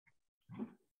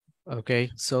ওকে,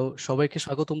 so সবাইকে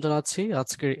স্বাগতম জানাচ্ছি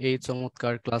আজকের এই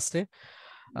চমৎকার ক্লাসে।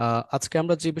 আজকে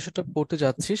আমরা যে বিষয়টা পড়তে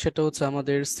যাচ্ছি সেটা হচ্ছে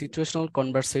আমাদের সিচুয়েশনাল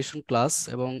কনভারসেশন ক্লাস,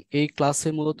 এবং এই ক্লাসে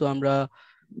মূলত আমরা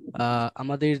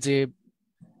আমাদের যে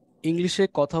ইংলিশে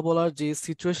কথা বলার যে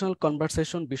সিচুয়েশনাল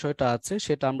কনভারসেশন বিষয়টা আছে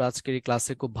সেটা আমরা আজকের এই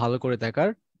ক্লাসে খুব ভালো করে দেখার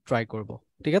ট্রাই করব।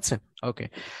 ঠিক আছে? ওকে,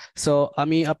 সো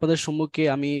আমি আপনাদের সম্মুখে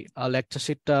আমি লেকচার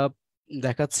শিটটা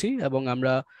দেখাচ্ছি এবং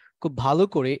আমরা খুব ভালো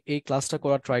করে এই ক্লাসটা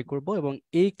করার ট্রাই করব, এবং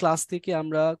এই ক্লাস থেকে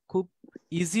আমরা খুব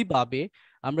ইজি ভাবে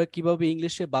আমরা কিভাবে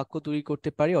ইংলিশে বাক্য তৈরি করতে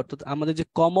পারি, অর্থাৎ আমাদের যে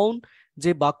কমন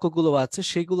যে বাক্যগুলো আছে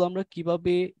সেগুলো আমরা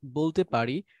কিভাবে বলতে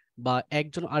পারি, বা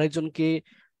একজন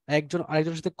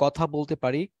আরেকজনের সাথে কথা বলতে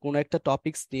পারি কোন একটা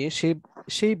টপিকস নিয়ে, সেই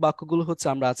সেই বাক্যগুলো হচ্ছে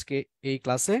আমরা আজকে এই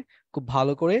ক্লাসে খুব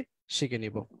ভালো করে শিখে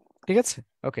নিব। ঠিক আছে?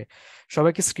 ওকে,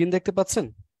 সবাই কি স্ক্রিন দেখতে পাচ্ছেন?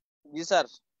 জি sir.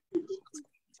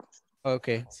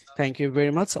 Okay, thank you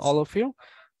very much all of you.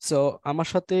 So আমার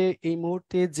সাথে এই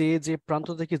মুহূর্তে যে যে প্রান্ত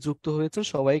থেকে যুক্ত হয়েছেন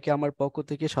সবাইকে আমার পক্ষ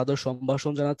থেকে সাদর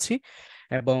সম্ভাষণ জানাচ্ছি,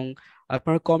 এবং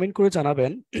আপনারা কমেন্ট করে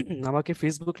জানাবেন আমাকে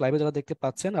ফেসবুক লাইভে যারা দেখতে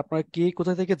পাচ্ছেন আপনারা কে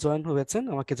কোথা থেকে জয়েন হয়েছেন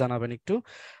আমাকে জানাবেন একটু।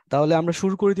 তাহলে আমরা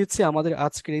শুরু করে দিচ্ছি আমাদের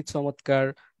আজকের এই চমৎকার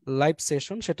লাইভ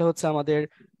সেশন, সেটা হচ্ছে আমাদের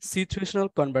situational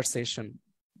conversation.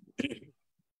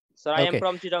 Sir, I am okay,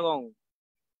 from Chittagong.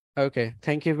 Okay,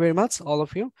 thank you very much all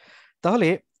of you. তাহলে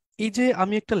এই যে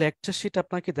আমি একটা লেকচার শিট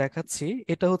আপনাকে দেখাচ্ছি,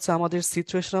 এটা হচ্ছে আমাদের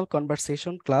সিচুয়েশনাল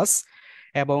কনভারসেশন ক্লাস,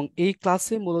 এবং এই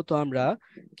ক্লাসে মূলত আমরা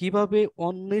কিভাবে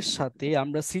অন্যের সাথে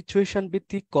আমরা সিচুয়েশন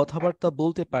ভিত্তিক কথাবার্তা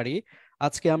বলতে পারি,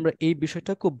 আজকে আমরা এই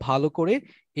বিষয়টা খুব ভালো করে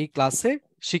এই ক্লাসে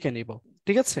শিখে নিব।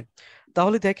 ঠিক আছে?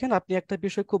 তাহলে দেখেন, আপনি একটা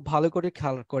বিষয় খুব ভালো করে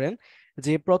খেয়াল করেন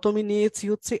যে প্রথমে নিয়েছি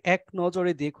হচ্ছে এক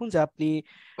নজরে দেখুন যে আপনি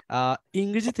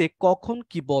ইংরেজিতে কখন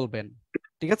কি বলবেন।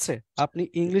 ঠিক আছে? আপনি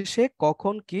ইংলিশে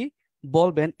কখন কি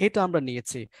বলবেন এটা আমরা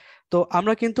নিয়েছি। তো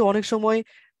আমরা কিন্তু অনেক সময়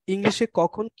ইংলিশে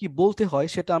কখন কি বলতে হয়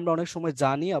সেটা আমরা অনেক সময়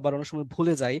জানি, আবার অনেক সময়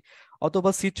ভুলে যাই, অথবা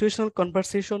সিচুয়েশনাল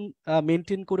কনভারসেশন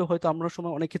মেনটেন করে হয়তো আমরা অনেক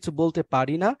সময় অনেক কিছু বলতে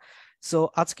পারি না। সো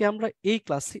আজকে আমরা এই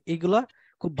ক্লাসে এইগুলা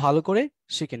খুব ভালো করে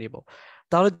শিখে নিব।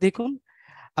 তাহলে দেখুন,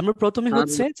 আমরা প্রথমে স্যার,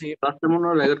 হচ্ছে যে ক্লাসটা মনে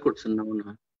হয় রেকর্ড করছেন না মনে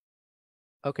হয়।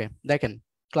 ওকে, দেখেন,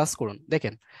 ক্লাস করুন,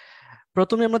 দেখেন।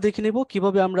 প্রথমে আমরা দেখে নিব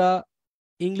কিভাবে আমরা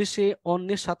ইংলিশে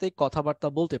অন্যের সাথে কথাবার্তা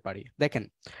বলতে পারি। দেখেন,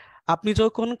 আপনি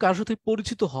যখন কারোর সাথে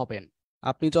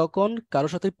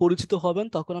পরিচিত হবেন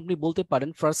তখন আপনি বলতে পারেন,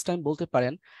 ফার্স্ট টাইম বলতে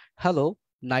পারেন, hello,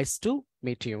 nice to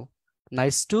meet you,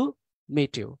 nice to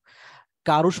meet you.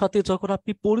 কারোর সাথে যখন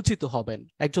আপনি পরিচিত হবেন,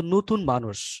 একজন নতুন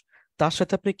মানুষ, তার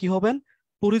সাথে আপনি কি হবেন?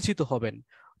 পরিচিত হবেন।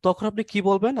 তখন আপনি কি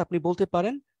বলবেন? আপনি বলতে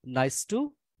পারেন, nice to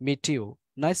meet you,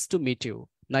 nice to meet you,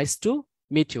 nice to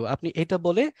meet you. আপনি এটা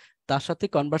বলে তার সাথে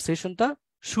কনভারসেশনটা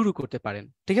শুরু করতে পারেন।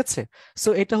 ঠিক আছে? সো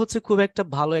এটা হচ্ছে খুব একটা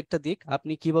ভালো একটা দিক,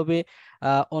 আপনি কিভাবে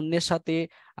অন্যের সাথে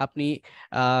আপনি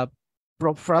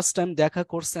ফার্স্ট টাইম দেখা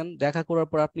করছেন, দেখা করার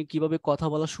পর আপনি কিভাবে কথা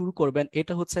বলা শুরু করবেন,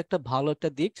 এটা হচ্ছে একটা ভালো একটা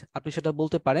দিক। আপনি সেটা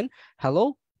বলতে পারেন, hello,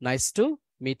 nice to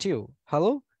meet you,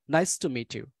 hello, nice to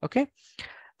meet you. ওকে,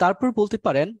 তারপর বলতে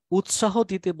পারেন, উৎসাহ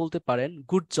দিতে বলতে পারেন,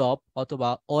 গুড জব অথবা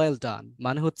ওয়েল ডান,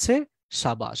 মানে হচ্ছে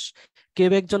সাবাস।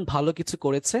 কেউ একজন ভালো কিছু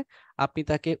করেছে, আপনি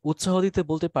তাকে উৎসাহ দিতে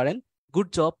বলতে পারেন, গুড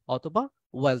জব অথবা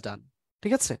ওয়েল ডান।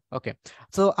 ঠিক আছে? ওকে,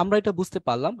 তো আমরা এটা বুঝতে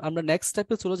পারলাম। আমরা নেক্সট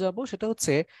স্টেপে চলে যাব, সেটা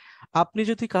হচ্ছে আপনি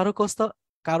যদি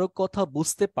কারো কথা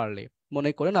বুঝতে পারলে, মনে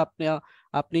করেন আপনি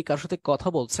আপনি কারোর সাথে কথা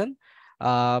বলছেন,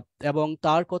 আহ এবং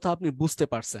তার কথা আপনি বুঝতে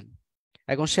পারছেন,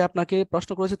 এখন সে আপনাকে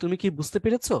প্রশ্ন করেছে তুমি কি বুঝতে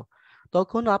পেরেছো?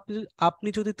 তখন আপনি আপনি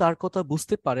যদি তার কথা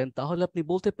বুঝতে পারেন তাহলে আপনি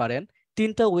বলতে পারেন,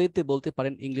 তিনটা ওয়েতে বলতে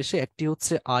পারেন ইংলিশে। একটি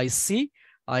হচ্ছে আই সি,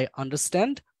 আই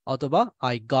আন্ডারস্ট্যান্ড, অথবা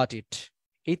আই গট ইট।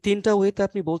 এই তিনটা ওয়েতে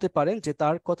আপনি বলতে পারেন যে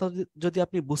তার কথা যদি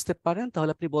আপনি বুঝতে পারেন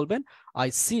তাহলে আপনি বলবেন I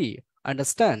C,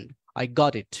 understand, I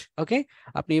got it. ওকে,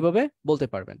 আপনি এভাবে বলতে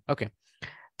পারবেন। ওকে,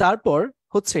 তারপর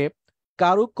হচ্ছে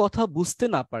কারো কথা বুঝতে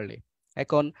না পারলে,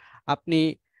 এখন আপনি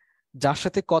যার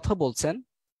সাথে কথা বলছেন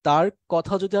তার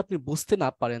কথা যদি আপনি বুঝতে না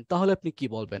পারেন তাহলে আপনি কি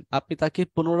বলবেন? আপনি তাকে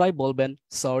পুনরায় বলবেন,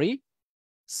 সরি,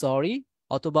 সরি,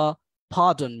 অথবা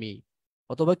পার্ডন মি,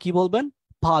 অথবা কি বলবেন?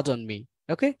 Pardon me.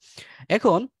 ওকে,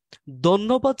 এখন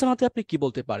ধন্যবাদ জানাতে আপনি কি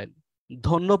বলতে পারেন?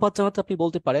 ধন্যবাদ জানাতে আপনি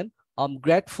বলতে পারেন, আম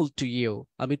গ্রেটফুল টু ইউ,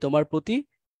 আমি তোমার প্রতি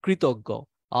কৃতজ্ঞ।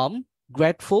 আম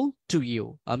গ্রেটফুল টু ইউ,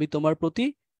 আমি তোমার প্রতি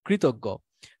কৃতজ্ঞ।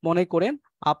 মনে করেন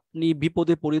আপনি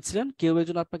বিপদে পড়েছিলেন, কেউ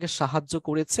একজন আপনাকে সাহায্য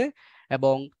করেছে,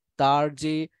 এবং তার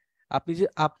যে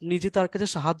আপনি যে তার কাছে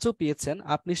সাহায্য পেয়েছেন,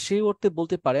 আপনি সেই অর্থে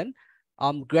বলতে পারেন,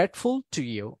 আম grateful to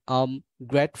you, um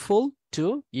grateful to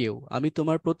you, আমি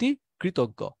তোমার প্রতি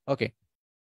কৃতজ্ঞ। ওকে,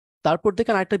 তারপর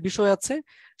দেখেন আরেকটা বিষয় আছে,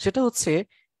 সেটা হচ্ছে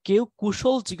কেউ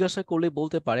কুশল জিজ্ঞাসা করলে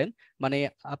বলতে পারেন, মানে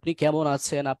আপনি কেমন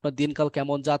আছেন, আপনার দিনকাল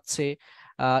কেমন যাচ্ছে,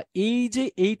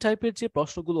 এই টাইপের যে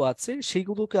প্রশ্নগুলো আছে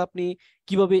সেইগুলোকে আপনি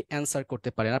কিভাবে অ্যান্সার করতে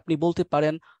পারেন? আপনি বলতে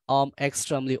পারেন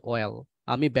এক্সট্রিমলি ওয়েল,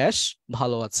 আমি বেশ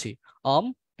ভালো আছি।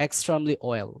 এক্সট্রিমলি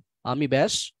ওয়েল, আমি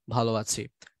বেশ ভালো আছি।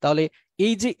 তাহলে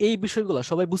এই বিষয়গুলো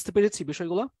সবাই বুঝতে পেরেছি?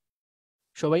 বিষয়গুলো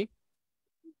সবাই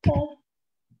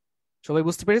সবাই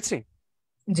বুঝতে পেরেছি?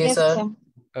 জি Yes, স্যার। sir.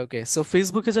 ওকে, সো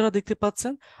ফেসবুকে যারা দেখতে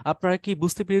পাচ্ছেন আপনারা কি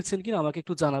বুঝতে পেরেছেন কিনা আমাকে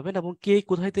একটু জানাবেন, এবং কে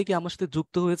কোথায় থেকে আমার সাথে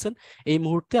যুক্ত হয়েছেন এই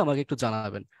মুহূর্তে আমাকে একটু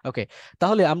জানাবেন। ওকে,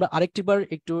 তাহলে আমরা আরেকটিবার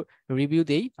একটু রিভিউ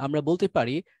দেই। আমরা বলতে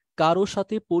পারি কারোর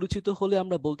সাথে পরিচিত হলে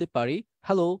আমরা বলতে পারি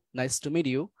hello, nice to meet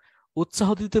you. উৎসাহ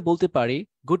দিতে বলতে পারি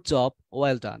গুড জব,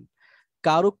 ওয়েল ডান।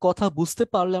 কারো কথা বুঝতে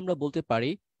পারলে আমরা বলতে পারি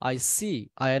I C,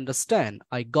 I understand,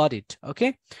 I got it. ওকে,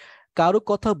 কারো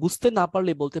কথা বুঝতে না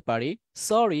পারলে বলতে পারি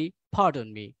সরি, পার্ডন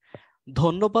মি।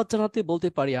 ধন্যবাদ জানাতে বলতে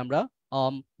পারি আমরা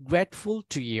গ্রেটফুল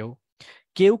টু ইউ।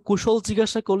 কেউ কুশল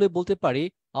জিজ্ঞাসা করলে বলতে পারি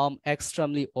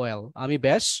এক্সট্রিমলি ওয়েল, আমি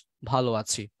বেশ ভালো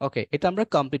আছি। ওকে, এটা আমরা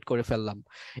কমপ্লিট করে ফেললাম।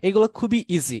 এগুলো খুবই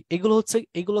ইজি,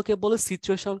 এগুলোকে বলে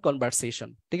সিচুয়েশনাল কনভারসেশন।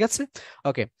 ঠিক আছে,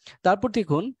 ওকে। তারপর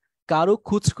দেখুন কারো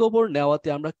খোঁজ খবর নেওয়াতে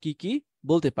আমরা কি কি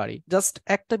বলতে পারি। জাস্ট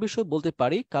একটা বিষয় বলতে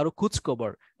পারি, কারো খোঁজ খবর।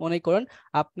 মনে করেন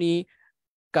আপনি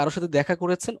কারোর সাথে দেখা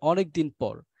করেছেন অনেক দিন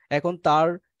পর, এখন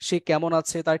সে কেমন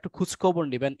আছে তার একটু খোঁজ খবর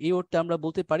নেবেন, এই ওরটা আমরা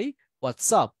বলতে পারি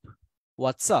হোয়াটসঅ্যাপ।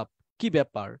 হোয়াটসঅ্যাপ, কি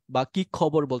ব্যাপার বা কি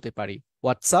খবর বলতে পারি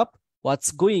হোয়াটসঅ্যাপ। হোয়াটস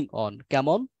গোয়িং অন,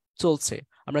 কেমন চলছে,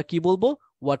 আমরা কি বলবো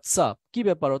হোয়াটসঅ্যাপ, কি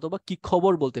ব্যাপার অথবা কি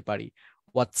খবর বলতে পারি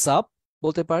হোয়াটসঅ্যাপ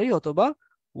বলতে পারি, অথবা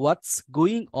হোয়াটস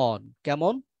গোয়িং অন,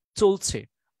 কেমন চলছে।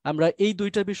 আমরা এই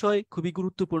দুইটা বিষয় খুবই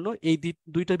গুরুত্বপূর্ণ, এই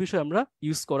দুইটা বিষয় আমরা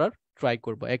ইউজ করার ট্রাই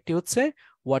করব। একটি হচ্ছে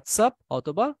হোয়াটসঅ্যাপ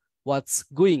অথবা হোয়াটস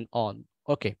গোয়িং অন।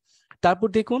 ওকে, তারপর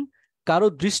দেখুন কারো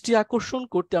দৃষ্টি আকর্ষণ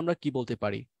করতে আমরা কি বলতে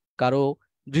পারি। কারো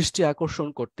দৃষ্টি আকর্ষণ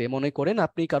করতে, মনে করেন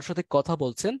আপনি কারোর সাথে কথা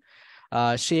বলছেন,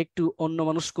 সে একটু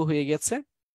অন্যমনস্ক হয়ে গেছে,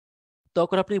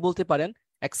 তখন আপনি বলতে পারেন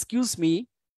এক্সকিউজ মি,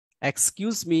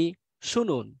 এক্সকিউজ মি,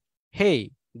 শুনুন, হেই,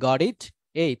 গট ইট,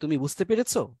 এই তুমি বুঝতে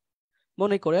পেরেছো।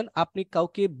 মনে করেন আপনি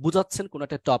কাউকে বোঝাচ্ছেন কোন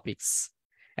একটা টপিকস,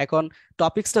 এখন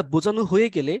টপিকসটা বোঝানো হয়ে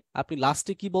গেলে আপনি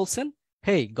লাস্টে কি বলছেন,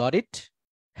 হেই got it,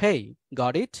 hey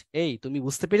got it, এই তুমি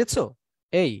বুঝতে পেরেছো,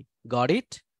 এই গট ইট।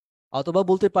 অথবা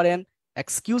বলতে পারেন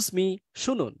এক্সকিউজ মি,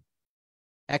 শুনুন,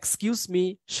 এক্সকিউজ মি,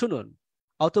 শুনুন।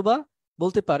 অথবা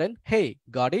বলতে পারেন হেই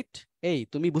গট ইট, এই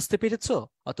তুমি বুঝতে পেরেছো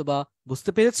অথবা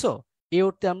বুঝতে পেরেছো, এই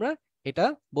অর্থে আমরা এটা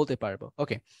বলতে পারবো।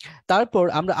 ওকে, তারপর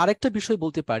আমরা আরেকটা বিষয়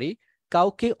বলতে পারি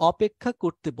কাউকে অপেক্ষা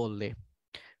করতে বললে।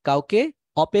 কাউকে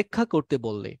অপেক্ষা করতে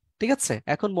বললে, ঠিক আছে।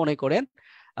 এখন মনে করেন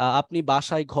আপনি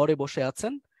বাসায় ঘরে বসে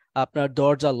আছেন, আপনার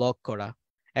দরজা লক করা,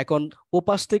 এখন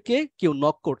ওপাশ থেকে কেউ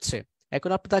নক করছে, এখন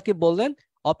আপনি তাকে বললেন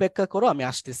অপেক্ষা করো আমি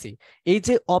আসতেছি। এই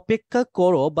যে অপেক্ষা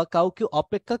করো বা কাউকে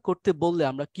অপেক্ষা করতে বললে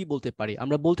আমরা কি বলতে পারি,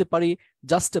 আমরা বলতে পারি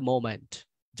just a moment,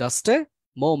 just a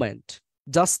moment,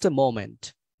 just a moment,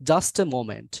 just a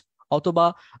moment. অথবা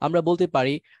আমরা বলতে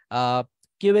পারি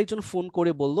কেউ একজন ফোন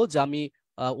করে বলল যে আমি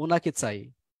ওনাকে চাই,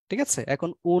 ঠিক আছে। এখন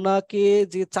ওনাকে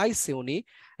যে চাইছে উনি,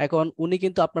 এখন উনি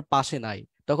কিন্তু আপনার পাশে নাই,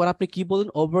 তখন আপনি কি বলেন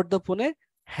ওভার দ্য ফোনে,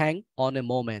 hang on a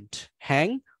moment, hang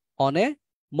on a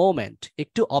moment,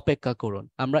 একটু অপেক্ষা করুন,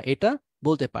 আমরা এটা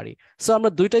বলতে পারি। সো আমরা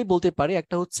দুইটাই বলতে পারি,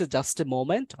 একটা হচ্ছে জাস্ট এ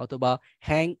মোমেন্ট অথবা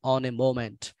হ্যাং অন এ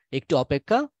মোমেন্ট, একটু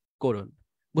অপেক্ষা করুন।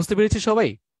 বুঝতে পেরেছি সবাই?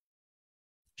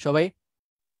 সবাই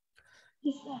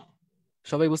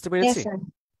সবাই বুঝতে Yes, পেরেছি? sir.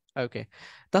 ওকে,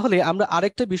 তাহলে আমরা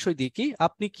আরেকটা বিষয় দেখি,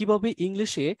 আপনি কিভাবে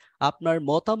ইংলিশে আপনার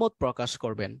মতামত প্রকাশ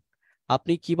করবেন।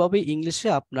 আপনি কিভাবে ইংলিশে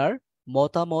আপনার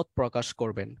মতামত প্রকাশ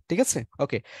করবেন, ঠিক আছে।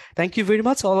 ওকে, thank you very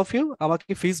much all of you.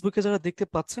 আমাকে ফেসবুকে যারা দেখতে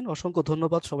পাচ্ছেন অসংখ্য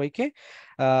ধন্যবাদ সবাইকে।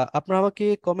 আপনারা আমাকে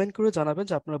কমেন্ট করে জানাবেন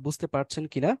যে আপনারা বুঝতে পারছেন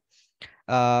কিনা,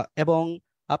 এবং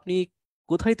আপনি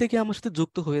কোথায় থেকে আমার সাথে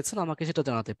যুক্ত হয়েছেন আমাকে সেটা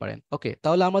জানাতে পারেন। ওকে,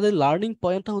 তাহলে আমাদের লার্নিং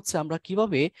পয়েন্টটা হচ্ছে আমরা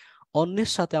কিভাবে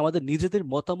অন্যের সাথে আমাদের নিজেদের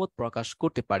মতামত প্রকাশ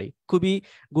করতে পারি। খুবই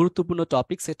গুরুত্বপূর্ণ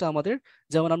টপিক সেটা আমাদের।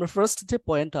 যেমন আমরা ফার্স্ট যে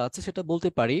পয়েন্টটা আছে সেটা বলতে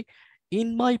পারি in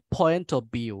my point of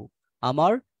view,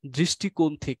 আমার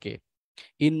দৃষ্টিকোণ থেকে।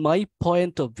 In my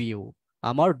point of view,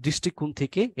 আমার দৃষ্টিকোণ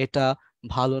থেকে এটা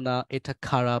ভালো না, এটা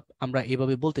খারাপ, আমরা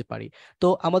এভাবে বলতে পারি। তো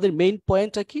আমাদের মেইন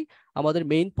পয়েন্টটা কি? আমাদের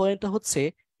মেইন পয়েন্টটা হচ্ছে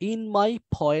in my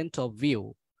point of view,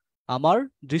 আমার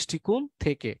দৃষ্টিকোণ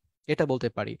থেকে, এটা বলতে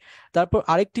পারি। তারপর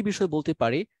আরেকটি বিষয় বলতে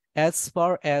পারি অ্যাজ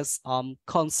ফার অ্যাজ আম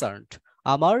কনসার্নড,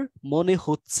 আমার মনে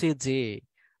হচ্ছে যে,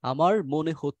 আমার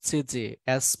মনে হচ্ছে যে,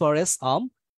 অ্যাজ ফার অ্যাজ আম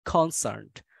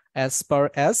কনসার্নড, অ্যাজ ফার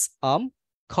অ্যাজ আম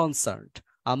কনসার্নড,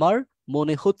 আমার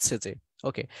মনে হচ্ছে যে।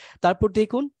 ওকে, তারপর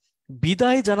দেখুন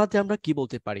বিদায় জানাতে আমরা কি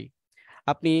বলতে পারি।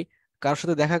 আপনি কারোর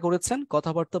সাথে দেখা করেছেন,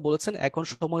 কথাবার্তা বলেছেন, এখন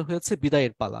সময় হয়েছে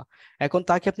বিদায়ের পালা, এখন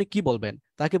তাকে আপনি কি বলবেন?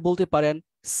 তাকে বলতে পারেন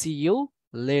সি ইউ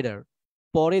লেটার,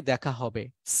 পরে দেখা হবে,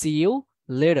 সি ইউ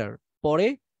লেটার, পরে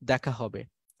দেখা হবে।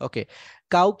 ওকে,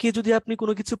 কাউকে যদি আপনি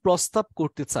কোনো কিছু প্রস্তাব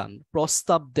করতে চান,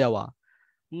 প্রস্তাব দেওয়া,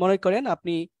 মনে করেন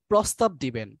আপনি প্রস্তাব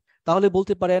দিবেন, তাহলে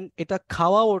বলতে পারেন এটা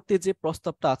খাওয়া অর্থে যে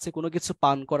প্রস্তাবটা আছে, কোনো কিছু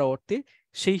পান করা অর্থে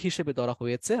সেই হিসেবে ধরা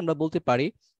হয়েছে। আমরা বলতে পারি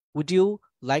would you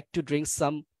like to drink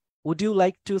some, would you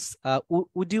like to,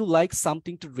 would you like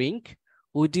something to drink,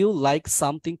 would you like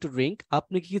something to drink,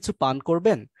 আপনি কি কিছু পান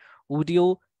করবেন? Would you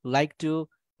like to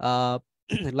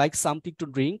like something to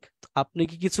drink, আপনি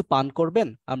কি কিছু পান করবেন,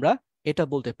 আমরা এটা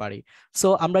বলতে পারি। সো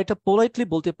আমরা এটা পোলাইটলি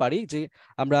বলতে পারি যে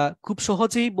আমরা খুব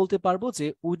সহজেই বলতে পারবো যে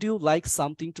would you like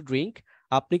something to drink,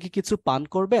 আপনি কি কিছু পান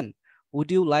করবেন? Would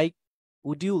you like,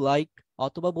 would you like,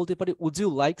 অথবা বলতে পারি would you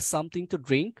like something to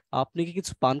drink, আপনি কি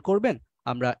কিছু পান করবেন,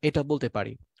 আমরা এটা বলতে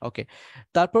পারি। ওকে,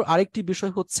 তারপর আরেকটি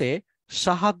বিষয় হচ্ছে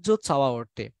সাহায্য চাওয়া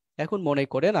অর্থে। এখন মনে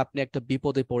করেন আপনি একটা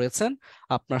বিপদে পড়েছেন,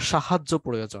 আপনার সাহায্য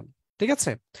প্রয়োজন, ঠিক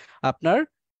আছে, আপনার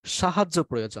সাহায্য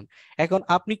প্রয়োজন। এখন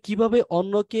আপনি কিভাবে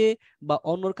অন্যকে বা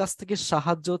অন্যর কাছ থেকে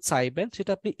সাহায্য চাইবেন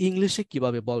সেটা আপনি ইংলিশে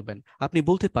কিভাবে বলবেন? আপনি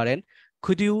বলতে পারেন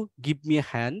could you give me a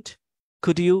hand,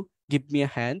 could you give me a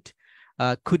hand,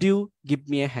 could you give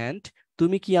me a hand,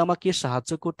 তুমি কি আমাকে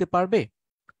সাহায্য করতে পারবে,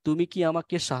 তুমি কি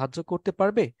আমাকে সাহায্য করতে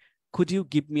পারবে? Could you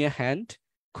give me a hand,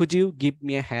 could you give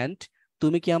me a hand,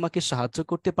 তুমি কি আমাকে সাহায্য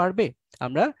করতে পারবে,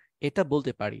 আমরা এটা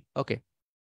বলতে পারি। ওকে,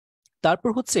 তারপর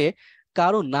হচ্ছে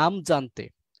কারো নাম জানতে,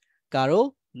 কারো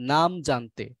নাম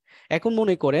জানতে। এখন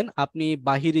মনে করেন আপনি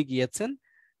বাহিরে গিয়েছেন,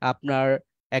 আপনার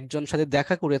একজন সাথে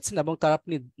দেখা করেছেন এবং তার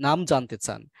আপনি নাম জানতে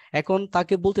চান। এখন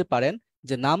তাকে বলতে পারেন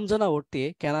যে নাম জানা অর্থে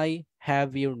can I have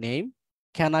your name,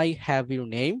 can I have your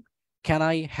name, can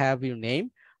I have your name,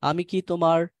 আমি কি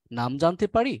তোমার নাম জানতে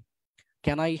পারি?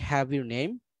 Can I have your name,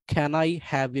 can I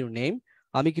have your name,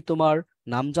 আমি কি তোমার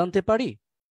নাম জানতে পারি?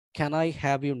 Can I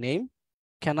have your name,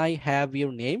 can I have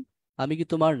your name, আমি কি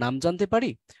তোমার নাম জানতে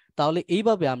পারি? তাহলে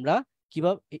এইভাবে আমরা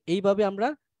কিভাবে, এইভাবে আমরা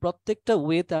প্রত্যেকটা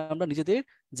ওয়েতে আমরা নিজেদের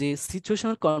যে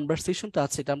সিচুয়েশনাল কনভারসেশনটা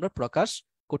আছে এটা আমরা প্রকাশ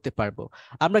করতে পারবো।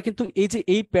 আমরা কিন্তু এই যে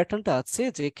এই প্যাটার্নটা আছে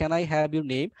যে can I have your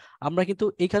name, আমরা কিন্তু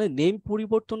এখানে নেম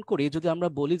পরিবর্তন করে যদি আমরা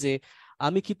বলি যে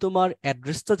আমি কি তোমার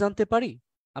অ্যাড্রেসটা জানতে পারি,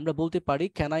 আমরা বলতে পারি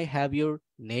can I have your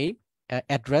name,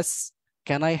 address,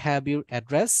 can I have your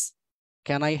address,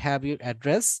 can I have your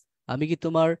address, আমি কি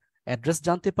তোমার অ্যাড্রেস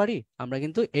জানতে পারি, আমরা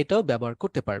কিন্তু এটাও ব্যবহার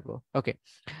করতে পারবো। ওকে,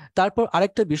 তারপর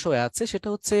আরেকটা বিষয় আছে, সেটা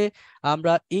হচ্ছে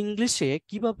আমরা ইংলিশে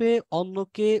কিভাবে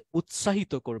অন্যকে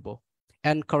উৎসাহিত করব,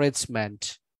 এনকারেজমেন্ট,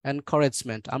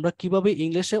 এনকারেজমেন্ট, আমরা কিভাবে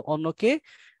ইংলিশে অন্যকে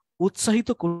উৎসাহিত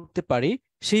করতে পারি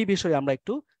সেই বিষয়ে আমরা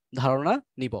একটু ধারণা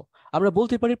নিব। আমরা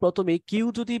বলতে পারি প্রথমে কেউ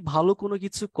যদি ভালো কোনো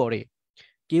কিছু করে,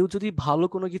 কেউ যদি ভালো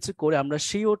কোনো কিছু করে আমরা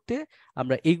সেই অর্থে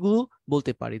আমরা এগুলো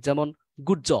বলতে পারি, যেমন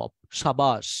গুড জব,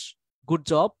 সাবাস, গুড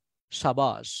জব,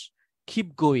 সাবাস, কিপ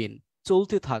গোয়িং,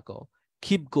 চলতে থাকো,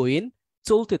 কিপ গোয়িং,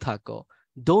 চলতে থাকো,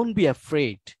 ডোন্ট বি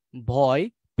অ্যাফ্রেড, ভয়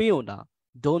পেও না,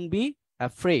 ডোন্ট বি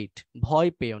অ্যাফ্রেড, ভয়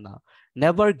পেও না,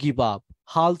 নেভার গিভ আপ,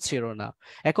 হাল ছেড়ো না।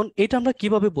 এখন এটা আমরা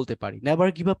কিভাবে বলতে পারি, নেভার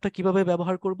গিভ আপটা কিভাবে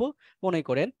ব্যবহার করব? মনে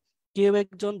করেন কেউ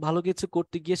একজন ভালো কিছু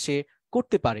করতে গিয়ে সে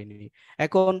করতে পারেনি,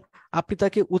 এখন আপনি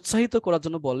তাকে উৎসাহিত করার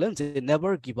জন্য বললেন যে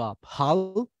নেভার গিভ আপ, হাল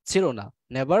ছেড়ো না,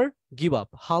 নেভার গিভ আপ,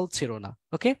 হাল ছেড়ো না।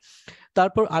 ওকে,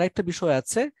 তারপর আরেকটা বিষয়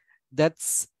আছে, দ্যাটস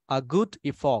আ গুড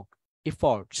ইফর্ট,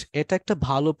 ইফর্ট, এটা একটা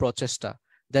ভালো প্রচেষ্টা,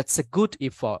 that's a good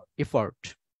ইফর্ট,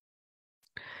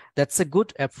 that's a good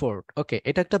effort. ওকে,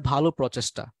 এটা একটা ভালো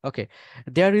প্রচেষ্টা। ওকে,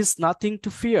 there is nothing to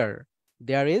fear,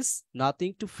 there is nothing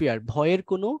to fear, ভয়ের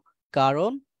কোনো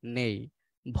কারণ নেই,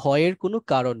 ভয়ের কোনো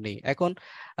কারণ নেই। এখন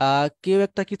কেউ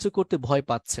একটা কিছু করতে ভয়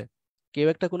পাচ্ছে, কেউ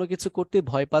একটা কোনো কিছু করতে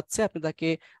ভয় পাচ্ছে, আপনি তাকে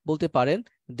বলতে পারেন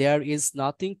there is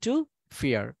nothing to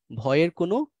fear, ভয়ের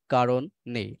কোনো কারণ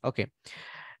নেই। ওকে,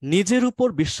 নিজের উপর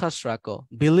বিশ্বাস রাখো,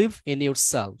 believe in your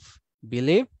self,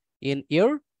 believe in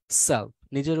your self,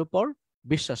 নিজের উপর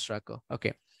বিশ্বাস রাখো।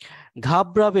 ওকে,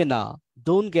 ঘাবড়াবে না,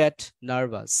 ডোন্ট গেট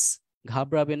নার্ভাস,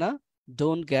 ঘাবড়াবে না,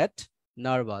 ডোন্ট গেট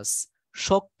নার্ভাস,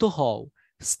 শক্ত হও,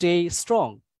 স্টে স্ট্রং,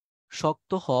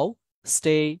 শক্ত হও,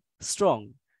 স্টে স্ট্রং,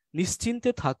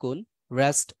 নিশ্চিন্তে থাকুন,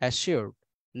 রেস্ট অ্যাসিওরড,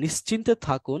 নিশ্চিন্তে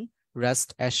থাকুন, রেস্ট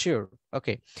অ্যাসিওরড।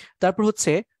 ওকে, তারপর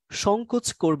হচ্ছে সংকোচ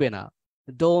করবে না,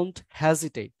 ডোন্ট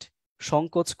হ্যাজিটেট,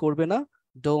 সংকোচ করবে না,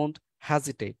 ডোন্ট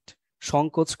হ্যাজিটেট,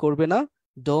 সংকোচ করবে না,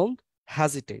 ডোন্ট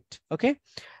হ্যাজিটেট। ওকে,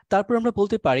 তারপর আমরা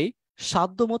বলতে পারি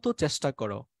সাধ্যমতো চেষ্টা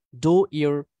করো, ডু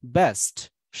ইউর বেস্ট,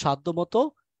 সাধ্যমতো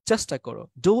চেষ্টা করো,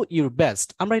 ডু ইউর বেস্ট,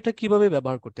 আমরা এটা কিভাবে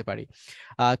ব্যবহার করতে পারি?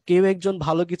 কেউ একজন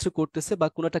ভালো কিছু করতেছে বা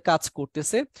কোনো একটা কাজ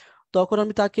করতেছে, তখন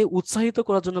আমি তাকে উৎসাহিত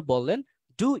করার জন্য বললেন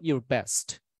ডু ইউর বেস্ট,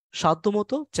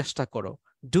 সাধ্যমতো চেষ্টা করো,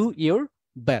 ডু ইউর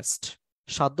বেস্ট,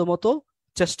 সাধ্যমতো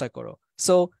চেষ্টা করো।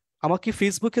 সো আমাকে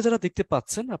ফেসবুকে যারা দেখতে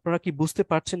পাচ্ছেন আপনারা কি বুঝতে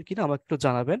পারছেন কিনা আমাকে একটু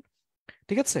জানাবেন।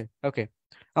 ঠিক আছে, ওকে।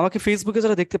 আমাকে ফেসবুকে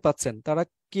যারা দেখতে পাচ্ছেন তারা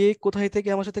কে কোথায় থেকে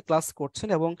আমার সাথে ক্লাস করছেন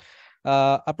এবং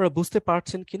আপনারা বুঝতে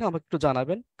পারছেন কিনা আমাকে একটু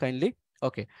জানাবেন কাইন্ডলি।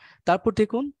 ওকে, তারপর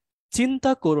দেখুন,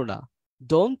 চিন্তা করো না,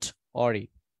 ডোন্ট অরি।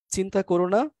 চিন্তা করো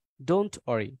না, ডোন্ট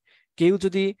অরি। কেউ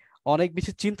যদি অনেক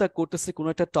বেশি চিন্তা করতেছে কোনো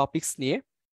একটা টপিকস নিয়ে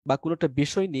বা কোনো একটা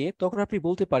বিষয় নিয়ে, তখন আপনি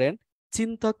বলতে পারেন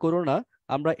চিন্তা করো না।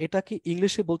 আমরা এটাকে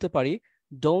ইংলিশে বলতে পারি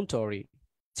ডোন্ট অরি।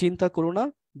 চিন্তা করো না,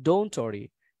 ডোন্ট অরি।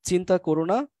 চিন্তা করো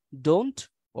না, ডোন্ট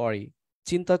ওয়ারি।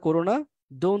 চিন্তা করো না,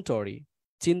 ডোন্ট ওয়ারি।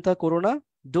 চিন্তা করো না,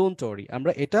 ডোন্ট ওয়ারি,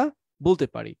 আমরা এটা বলতে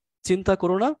পারি। চিন্তা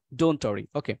করো না, ডোন্ট ওয়ারি।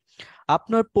 ওকে,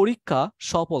 আপনার পরীক্ষা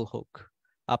সফল হোক।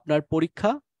 আপনার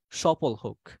পরীক্ষা সফল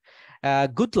হোক।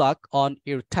 Good luck on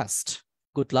your test.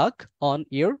 Good luck on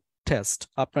your test.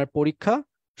 আপনার পরীক্ষা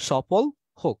সফল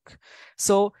হোক।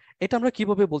 সো এটা আমরা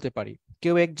কিভাবে বলতে পারি?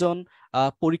 কেউ একজন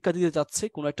পরীক্ষা দিতে যাচ্ছে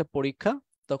কোনো একটা পরীক্ষা,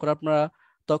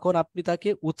 তখন আপনি তাকে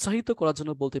উৎসাহিত করার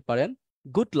জন্য বলতে পারেন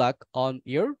good luck on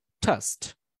your test.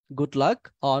 Good luck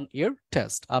on your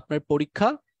test. আপনার পরীক্ষা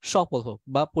সফল হোক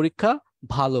বা পরীক্ষা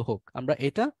ভালো হোক, আমরা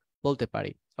এটা বলতে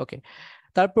পারি। ওকে,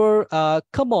 তারপর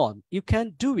come on you can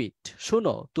do it.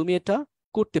 শোনো, তুমি এটা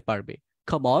করতে পারবে।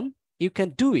 Come on you can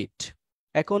do it.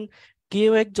 এখন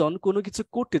কেউ একজন কোনো কিছু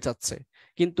করতে চাচ্ছে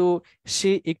কিন্তু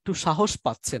সে একটু সাহস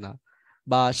পাচ্ছে না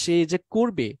বা সে যে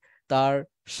করবে তার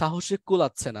সাহসে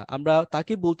কুলাচ্ছে না, আমরা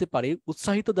তাকে বলতে পারি,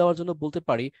 উৎসাহিত দেওয়ার জন্য বলতে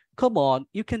পারি come on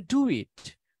you can do it.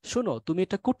 শোনো, তুমি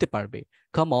এটা করতে পারবে।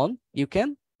 Come on you can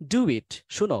do it.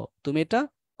 শোনো, তুমি এটা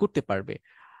করতে পারবে।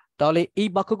 তাহলে এই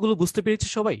বাক্যগুলো বুঝতে পেরেছি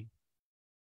সবাই?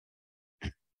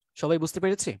 সবাই বুঝতে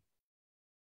পেরেছি?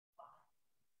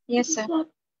 Yes, sir.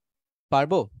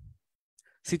 পারবো?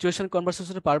 সিচুয়েশন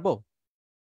কনভারসেশনে পারবো?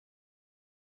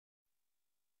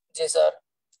 জি স্যার।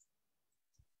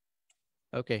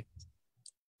 ওকে,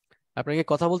 আপনারা কি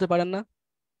কথা বলতে পারেন না?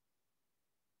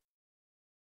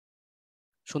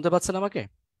 শুনতে পাচ্ছেন আমাকে?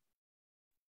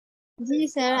 জি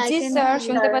স্যার, জি স্যার,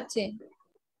 শুনতে পাচ্ছি।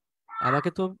 আমাকে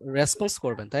তো রেসপন্স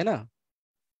করবেন, তাই না?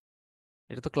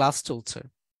 এটা তো ক্লাস চলছে,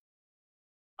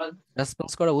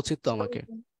 রেসপন্স করা উচিত তো আমাকে।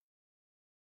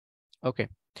 ওকে,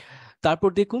 তারপর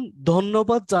দেখুন,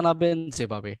 ধন্যবাদ জানাবেন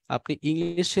যেভাবে, আপনি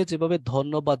ইংলিশে যেভাবে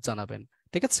ধন্যবাদ জানাবেন।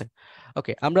 ঠিক আছে,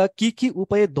 ওকে। আমরা কি কি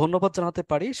উপায়ে ধন্যবাদ জানাতে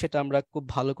পারি সেটা আমরা খুব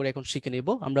ভালো করে এখন শিখে নিব।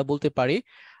 আমরা বলতে পারি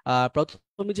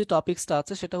প্রথমে যে টপিকসটা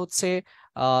আছে সেটা হচ্ছে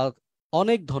আহ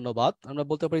অনেক ধন্যবাদ। আমরা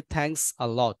বলতে পারি thanks a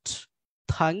lot.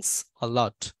 Thanks a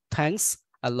lot. Thanks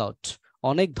a লট,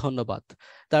 অনেক ধন্যবাদ।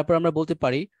 তারপর আমরা বলতে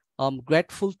পারি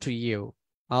grateful to you.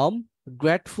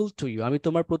 Grateful to you, আমি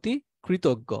তোমার প্রতি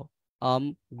কৃতজ্ঞ।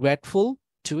 গ্রেটফুল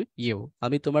টু ইউ,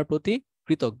 আমি তোমার প্রতি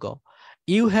কৃতজ্ঞ।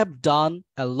 You have done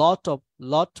a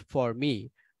lot for me.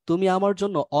 তুমি আমার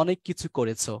জন্য অনেক কিছু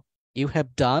করেছো। You have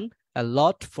done a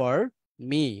lot for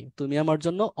me, তুমি আমার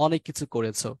জন্য অনেক কিছু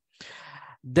করেছো।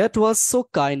 That was so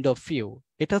kind of you,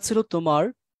 এটা ছিল তোমার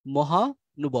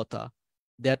মহানুভবতা।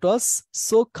 That was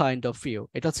so kind of you,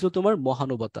 এটা ছিল তোমার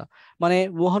মহানুভবতা। মানে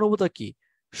মহানুভবতা কি?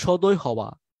 সদয় হওয়া,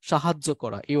 সাহায্য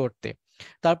করা, এই অর্থে।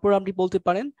 তারপর আপনি বলতে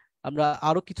পারেন, আমরা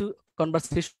আরো কিছু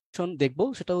কনভারসেশন দেখব,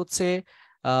 সেটা হচ্ছে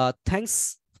থ্যাঙ্কস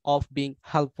অফ বিং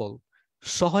হেল্পফুল।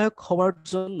 সহায়ক হওয়ার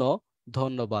জন্য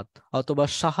ধন্যবাদ, অথবা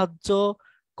সাহায্য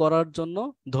করার জন্য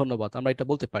ধন্যবাদ, আমরা এটা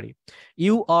বলতে পারি।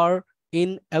 You R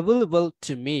invaluable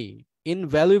to me.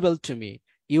 Invaluable to me,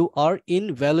 you R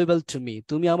invaluable to me,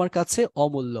 তুমি আমার কাছে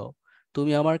অমূল্য।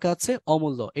 তুমি আমার কাছে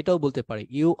অমূল্য, এটাও বলতে পারি।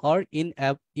 You R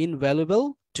invaluable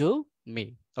to me.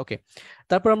 ওকে,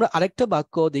 তারপর আমরা আরেকটা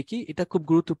বাক্য দেখি, এটা খুব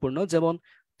গুরুত্বপূর্ণ। যেমন,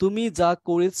 তুমি যা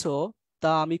করেছো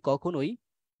তা আমি কখনোই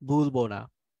ভুলবো না।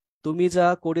 তুমি যা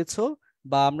করেছো,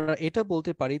 বা আমরা এটা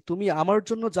বলতে পারি তুমি আমার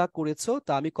জন্য যা করেছো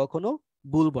তা আমি কখনো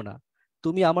ভুলবো না।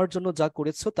 তুমি আমার জন্য যা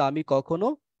করেছো তা আমি কখনো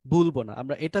ভুলবো না,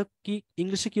 আমরা এটা কি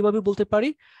ইংলিশে কিভাবে বলতে পারি?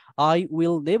 I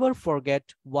will never forget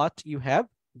what you have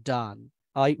done.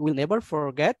 I will never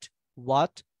forget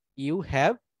what you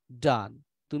have done.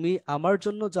 তুমি আমার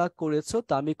জন্য যা করেছো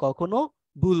তা আমি কখনো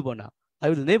ভুলবো না। I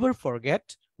will never forget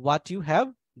what you have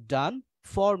done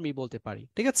for me বলতে পারি।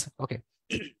 ঠিক আছে, ওকে।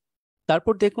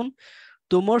 তারপর দেখুন,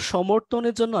 তোমার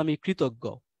সমর্থনের জন্য আমি কৃতজ্ঞ।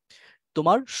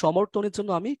 তোমার সমর্থনের জন্য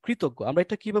আমি কৃতজ্ঞ, আমরা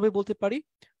এটা কিভাবে বলতে পারি?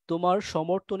 তোমার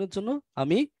সমর্থনের জন্য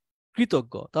আমি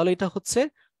কৃতজ্ঞ। তাহলে এটা হচ্ছে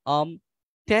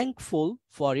thankful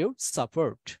for your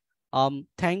support.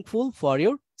 Thankful for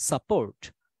your support.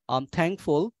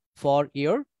 Thankful for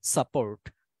your support,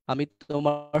 আমি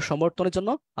তোমার সমর্থনের জন্য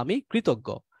আমি কৃতজ্ঞ।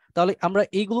 তাহলে আমরা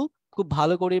এইগুলো খুব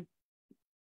ভালো করে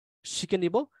শিখে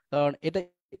নিব, কারণ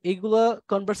এইগুলা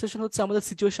কনভারসেশন হচ্ছে আমাদের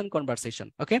সিচুয়েশন কনভারসেশন।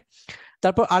 ওকে,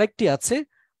 তারপর আরেকটি আছে,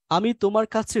 আমি তোমার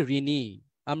কাছে ঋণী।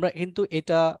 আমরা কিন্তু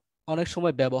এটা অনেক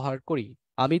সময় ব্যবহার করি।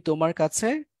 আমি তোমার কাছে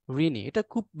ঋণী, এটা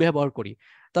খুব ব্যবহার করি।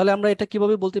 তাহলে আমরা এটা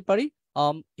কিভাবে বলতে পারি?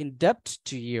 In ডেপ্ট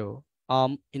to you,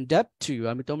 in ডেপ্ট to you,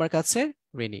 আমি তোমার কাছে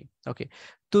ঋণী। ওকে,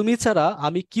 তুমি ছাড়া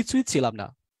আমি কিছুই ছিলাম না।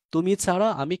 তুমি ছাড়া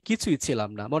আমি কিছুই ছিলাম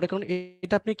না, মনে করুন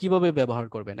এটা আপনি কিভাবে ব্যবহার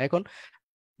করবেন? এখন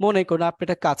মনে করুন আপনি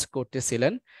একটা কাজ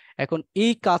করতেছিলেন, এখন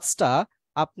এই কাজটা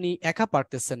আপনি একা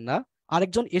পারতেছেন না,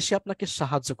 আরেকজন এসে আপনাকে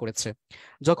সাহায্য করেছে।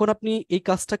 যখন আপনি এই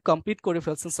কাজটা কমপ্লিট করে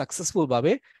ফেলছেন সাকসেসফুল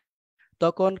ভাবে,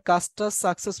 তখন কাজটা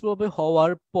সাকসেসফুল ভাবে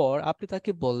হওয়ার পর আপনি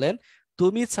তাকে বললেন,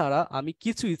 তুমি ছাড়া আমি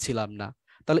কিছুই ছিলাম না।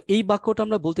 তাহলে এই বাক্যটা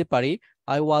আমরা বলতে পারি,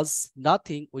 I was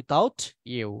nothing without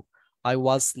you. I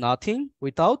was nothing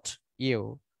without you.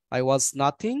 I was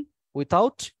nothing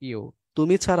without you.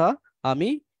 তুমি ছাড়া আমি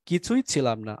কিছুই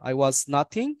ছিলাম না। I was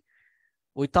nothing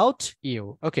without you.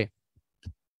 ওকে,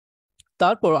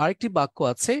 তারপর আরেকটি বাক্য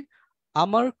আছে,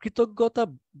 আমার কৃতজ্ঞতা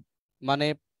মানে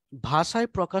ভাষায়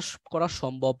প্রকাশ করা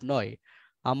সম্ভব নয়।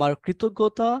 আমার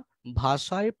কৃতজ্ঞতা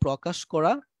ভাষায় প্রকাশ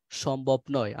করা সম্ভব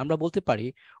নয়। আমরা বলতে পারি,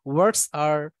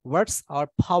 ওয়ার্ডস আর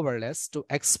powerless to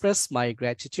express my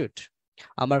gratitude.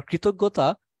 আমার কৃতজ্ঞতা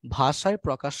ভাষায়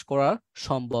প্রকাশ করা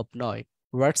সম্ভব নয়।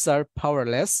 ওয়ার্ডস আর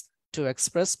powerless to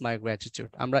express my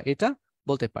gratitude, আমরা এটা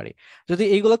বলতে পারি। যদি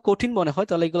এইগুলো কঠিন মনে হয়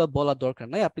তাহলে এগুলো বলার দরকার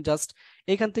নাই, আপনি জাস্ট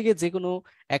এখান থেকে যে কোনো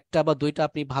একটা বা দুইটা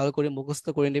আপনি ভালো করে মুখস্থ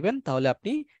করে নেবেন, তাহলে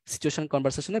আপনি সিচুয়েশন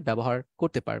কনভারসেশনে ব্যবহার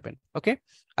করতে পারবেন। ওকে,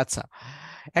 আচ্ছা,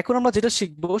 এখন আমরা যেটা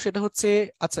শিখবো সেটা হচ্ছে,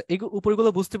 আচ্ছা এই উপরগুলো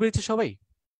বুঝতে পেরেছি সবাই?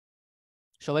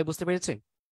 সবাই বুঝতে পেরেছে?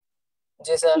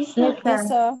 জি sir. Yes,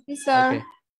 sir. Yes, sir. ওকে,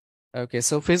 ওকে,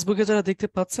 সো ফেসবুকে যারা দেখতে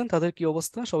পাচ্ছেন তাদের কি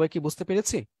অবস্থা, সবাই কি বুঝতে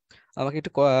পেরেছি? আমাকে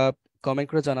একটু কমেন্ট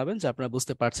করে জানাবেন যে আপনারা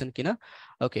বুঝতে পারছেন কিনা।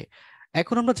 ওকে,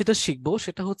 এখন আমরা যেটা শিখবো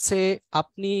সেটা হচ্ছে,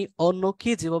 আপনি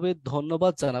অন্যকে যেভাবে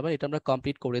ধন্যবাদ জানাবেন, এটা আমরা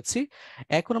কমপ্লিট করেছি।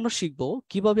 এখন আমরা শিখবো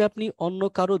কিভাবে আপনি অন্য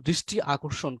কারো দৃষ্টি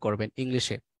আকর্ষণ করবেন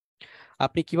ইংলিশে।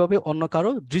 আপনি কিভাবে অন্য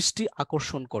কারো দৃষ্টি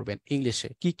আকর্ষণ করবেন ইংলিশে,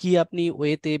 কি কি আপনি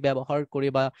ওয়েতে ব্যবহার করে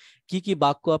বা কি কি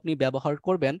বাক্য আপনি ব্যবহার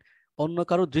করবেন অন্য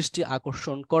কারো দৃষ্টি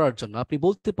আকর্ষণ করার জন্য। আপনি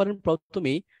বলতে পারেন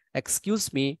প্রথমেই, এক্সকিউজ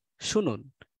মি, শুনুন।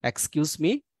 এক্সকিউজ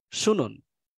মি, শুনুন।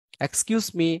 এক্সকিউজ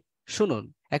মি, শুনুন।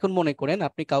 এখন মনে করেন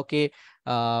আপনি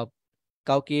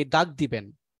কাউকে ডাক দিবেন,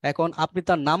 এখন আপনি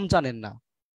তার নাম জানেন না,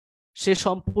 সে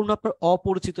সম্পূর্ণ আপনার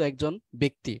অপরিচিত একজন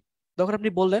ব্যক্তি। তখন আপনি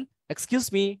বললেন, excuse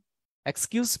me,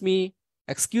 excuse me,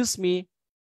 excuse me,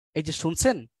 এই যে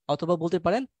শুনছেন, অথবা বলতে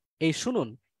পারেন এই শুনুন।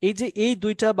 এই যে এই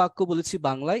দুইটা বাক্য বলেছি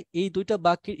বাংলায়, এই দুইটা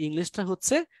বাক্যের ইংলিশটা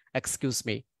হচ্ছে এক্সকিউজ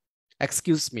মি,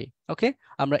 এক্সকিউজ মি। ওকে,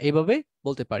 আমরা এভাবে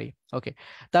বলতে পারি। ওকে,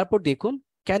 তারপর দেখুন,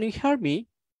 ক্যান ইউ হিয়ার মি,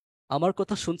 আমার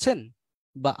কথা শুনছেন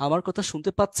বা আমার কথা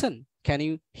শুনতে পাচ্ছেন? Can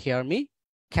you hear me,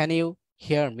 can you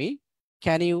hear me,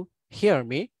 can you hear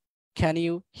me, can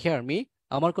you hear me,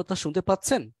 আমার কথা শুনতে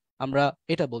পাচ্ছেন? আমরা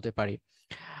এটা বলতে পারি।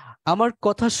 আমার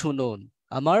কথা শুনুন,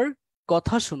 আমার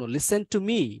কথা শুনুন, লিসেন টু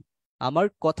মি। আমার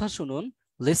কথা শুনুন,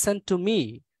 লিসেন টু মি।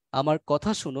 আমার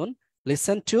কথা শুনুন,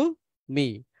 লিসেন টু মি।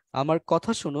 আমার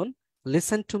কথা শুনুন,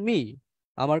 লিসেন টু মি।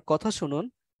 আমার কথা শুনুন,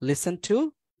 লিসেন টু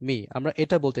মি, আমরা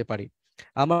এটা বলতে পারি।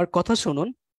 আমার কথা শুনুন,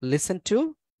 লিসেন টু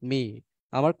মি।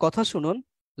 আমার কথা শুনুন,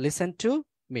 লিসেন টু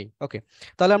মি। ওকে,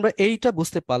 তাহলে আমরা এইটা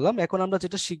বুঝতে পারলাম। এখন আমরা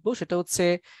যেটা শিখবো সেটা হচ্ছে,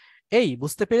 এই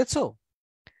বুঝতে পেরেছো?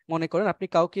 মনে করেন আপনি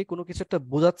কাউকে কোনো কিছু একটা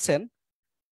বোঝাচ্ছেন,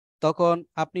 তখন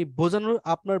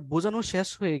আপনার বোঝানো শেষ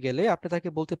হয়ে গেলে আপনি তাকে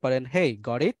বলতে পারেন, হেই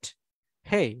got it,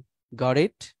 hey got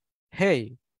it, hey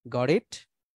got it,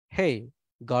 hey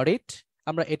got it,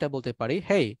 আমরা এটা বলতে পারি,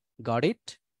 হেই গট ইট,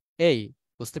 এই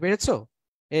বুঝতে পেরেছো,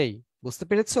 এই বুঝতে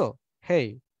পেরেছো, হেই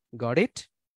গট ইট,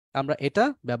 আমরা এটা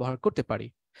ব্যবহার করতে পারি।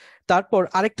 তারপর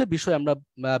আরেকটা বিষয় আমরা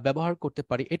ব্যবহার করতে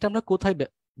পারি, এটা আমরা কোথায়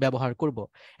ব্যবহার করব?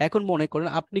 এখন মনে করেন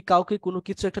আপনি কাউকে কোনো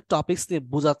কিছু একটা টপিকস নিয়ে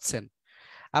বোঝাচ্ছেন,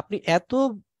 আপনি এত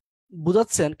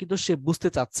বুঝাচ্ছেন কিন্তু সে বুঝতে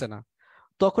চাচ্ছে না,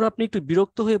 তখন আপনি একটু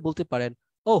বিরক্ত হয়ে বলতে পারেন,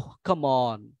 ওহ come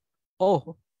on, oh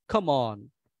come on,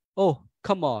 oh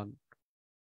come on,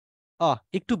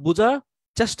 একটু বোঝার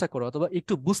চেষ্টা করো অথবা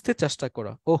একটু বুঝতে চেষ্টা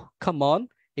করো, ওহ কাম অন,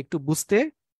 একটু বুঝতে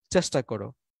চেষ্টা করো,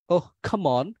 ওহ কাম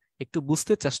অন, একটু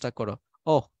বুঝতে চেষ্টা করো,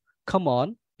 ওহ কাম অন,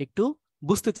 একটু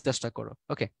বুঝতে চেষ্টা করো।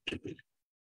 ওকে,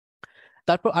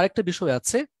 তারপর আরেকটা বিষয়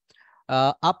আছে,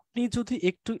 আপনি যদি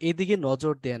একটু এদিকে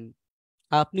নজর দেন,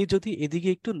 আপনি যদি এদিকে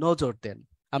একটু নজর দেন,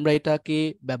 আমরা এটাকে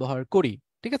ব্যবহার করি।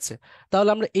 ঠিক আছে, তাহলে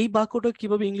আমরা এই বাক্যটা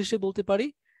কিভাবে ইংলিশে বলতে পারি?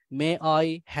 May I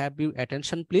have your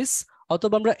attention please.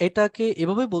 অথবা আমরা এটাকে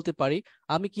এভাবে বলতে পারি,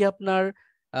 আমি কি আপনার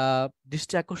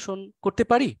দৃষ্টি আকর্ষণ করতে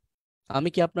পারি, আমি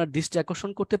কি আপনার দৃষ্টি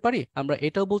আকর্ষণ করতে পারি, আমরা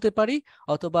এটাও বলতে পারি।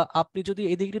 অথবা আপনি যদি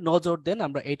এদিকে নজর দেন,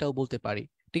 আমরা এটাও বলতে পারি।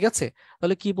 ঠিক আছে,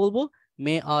 তাহলে কি বলবো?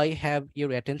 May I have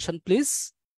your attention please,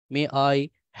 may I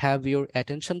have your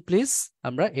attention please,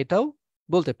 আমরা এটাও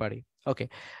বলতে পারি। ওকে,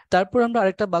 তারপর আমরা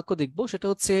আরেকটা বাক্য দেখব, সেটা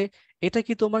হচ্ছে এটা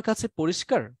কি তোমার কাছে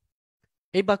পরিষ্কার।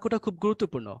 এই বাক্যটা খুব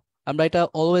গুরুত্বপূর্ণ, আমরা এটা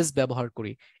অলওয়েজ ব্যবহার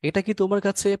করি। এটা কি তোমার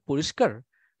কাছে পরিষ্কার।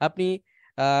 আপনি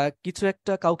কিছু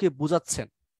একটা কাউকে বোঝাচ্ছেন,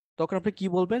 তখন আপনি কি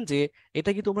বলবেন যে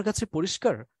এটা কি তোমার কাছে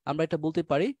পরিষ্কার। আমরা এটা বলতে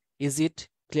পারি is it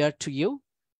clear to you,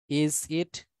 is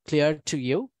it clear to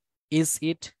you, is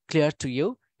it clear to you.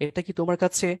 এটা কি তোমার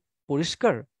কাছে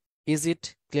পরিষ্কার, is it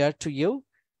clear to you,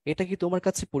 এটা কি তোমার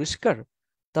কাছে পরিষ্কার।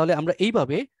 তাহলে আমরা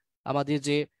এইভাবে আমাদের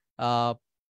যে আহ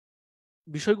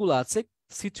বিষয়গুলো আছে,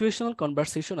 সিচুয়েশনাল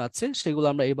কনভারসেশন আছে, সেগুলো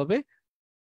আমরা এইভাবে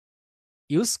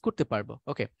ইউজ করতে পারবো।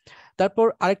 ওকে, তারপর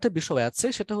আরেকটা বিষয় আছে,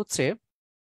 সেটা হচ্ছে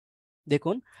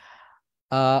দেখুন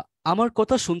আহ আমার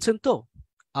কথা শুনছেন তো,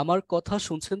 আমার কথা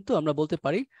শুনছেন তো আমরা বলতে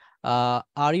পারি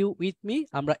আর ইউ উইথ মি,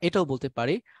 আমরা এটাও বলতে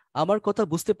পারি। আমার কথা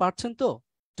বুঝতে পারছেন তো,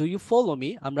 ডু ইউ ফলো মি,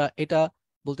 আমরা এটা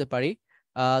বলতে পারি।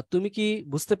 তুমি কি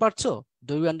বুঝতে পারছো,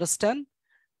 ডু ইউ আন্ডারস্ট্যান্ড।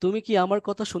 তুমি কি আমার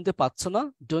কথা শুনতে পাচ্ছ না,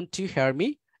 ডোন্ট ইউ হেয়ার মি।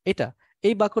 এটা,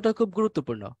 এই বাক্যটা খুব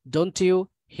গুরুত্বপূর্ণ, don't you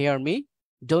hear me,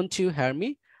 don't you hear me.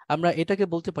 আমরা এটাকে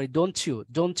বলতে পারি don't you,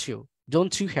 don't you,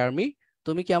 don't you hear me.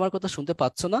 তুমি কি আমার কথা শুনতে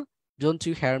পাচ্ছ না, ডোন্ট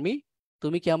ইউ হেয়ার মি।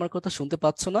 তুমি কি আমার কথা শুনতে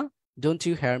পাচ্ছ না, ডোন্ট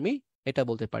ইউ হেয়ার মি, এটা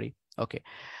বলতে পারি। ওকে,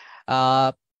 আহ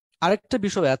আরেকটা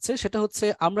বিষয় আছে, সেটা হচ্ছে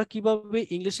আমরা কিভাবে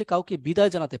ইংলিশে কাউকে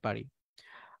বিদায় জানাতে পারি।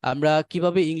 আমরা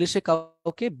কিভাবে ইংলিশে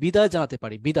কাউকে বিদায় জানাতে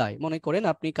পারি। বিদায়, মনে করেন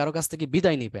আপনি কারো কাছ থেকে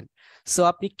বিদায় নেবেন, সো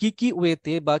আপনি কি কি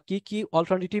ওয়েতে বা কি কি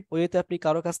অল্টারনেটিভ ওয়েতে আপনি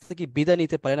কারো কাছ থেকে বিদায়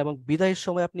নিতে পারেন এবং বিদায়ের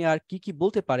সময় আপনি আর কি কি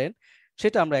বলতে পারেন,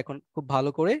 সেটা আমরা এখন খুব ভালো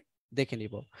করে দেখে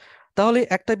নিব। তাহলে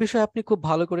একটা বিষয় আপনি খুব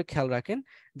ভালো করে খেয়াল রাখেন,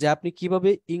 যে আপনি কিভাবে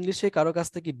ইংলিশে কারো কাছ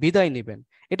থেকে বিদায় নেবেন।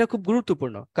 এটা খুব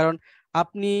গুরুত্বপূর্ণ, কারণ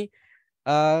আপনি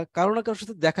কারো না কারোর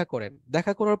সাথে দেখা করেন,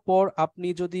 দেখা করার পর আপনি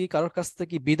যদি কারোর কাছ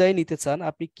থেকে বিদায় নিতে চান,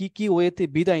 আপনি কি কি ওয়েতে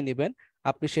বিদায় নেবেন,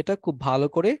 আপনি সেটা খুব ভালো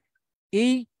করে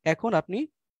এই এখন আপনি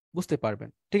বুঝতে পারবেন।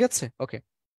 ঠিক আছে, ওকে।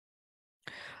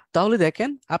 তাহলে দেখেন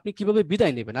আপনি কিভাবে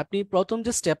বিদায় নেবেন। আপনি প্রথম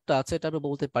যে স্টেপটা আছে এটা আপনি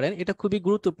বলতে পারেন, এটা খুবই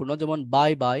গুরুত্বপূর্ণ। যেমন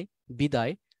বাই বাই,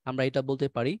 বিদায়, আমরা এটা বলতে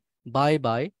পারি বাই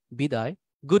বাই, বিদায়।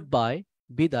 গুড বাই,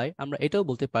 বিদায়, আমরা এটাও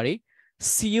বলতে পারি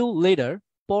সি ইউ লেটার,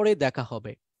 পরে দেখা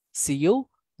হবে। সি ইউ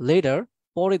লেটার,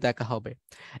 পরে দেখা হবে।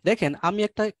 দেখেন আমি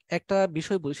একটা একটা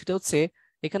বিষয় বলি, সেটা হচ্ছে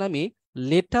এখানে আমি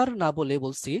লেটার না বলে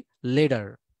বলছি লেডার।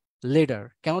 লেডার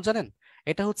কেন জানেন,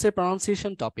 এটা হচ্ছে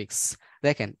প্রনাউন্সিয়েশন টপিকস।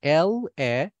 দেখেন এল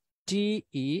এ টি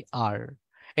ই আর,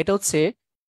 এটা হচ্ছে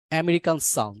American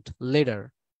sound. Ladder,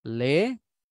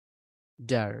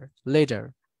 ladder, ladder,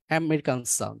 American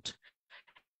sound.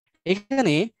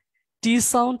 এখানে টি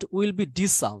sound will be D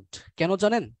sound. কেন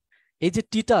জানেন, এই যে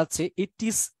টিটা আছে, এই টি,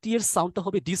 টি এর সাউন্ডটা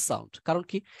হবে ডি সাউন্ড। কারণ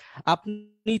কি,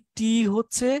 আপনি টি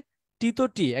হচ্ছে, টি তো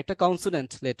টি একটা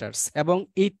কনসোনেন্ট লেটার্স, এবং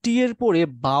এই টি এর পরে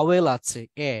বাওয়েল আছে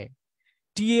এ।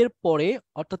 টি এর পরে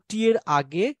অর্থাৎ টি এর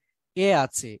আগে এ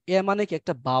আছে, এ মানে কি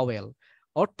একটা বাওয়েল।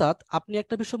 অর্থাৎ আপনি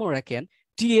একটা বিষয় মনে রাখেন,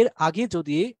 টি এর আগে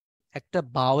যদি একটা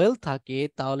বাওয়েল থাকে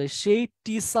তাহলে সেই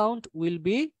টি sound will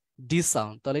be D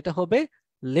sound, তাহলে এটা হবে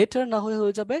লেটার, না হয়ে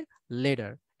হয়ে যাবে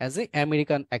ladder, as a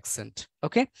American accent.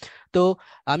 ওকে, তো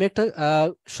আমি একটা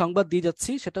সংবাদ দিয়ে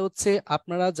যাচ্ছি, সেটা হচ্ছে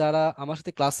আপনারা যারা আমার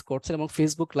সাথে ক্লাস করছেন এবং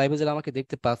ফেসবুক লাইভে যারা আমাকে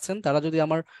দেখতে পাচ্ছেন, তারা যদি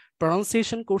আমার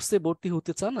প্রনাউন্সিয়েশন কোর্সে ভর্তি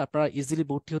হতে চান, আপনারা ইজিলি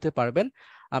ভর্তি হতে পারবেন।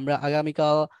 আমরা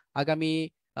আগামী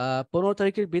 15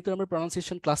 তারিখের ভিতরে আমরা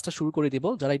প্রনাউন্সিয়েশন ক্লাসটা শুরু করে দিব।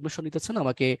 যারা এডমিশন নিতে চান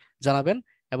আমাকে জানাবেন,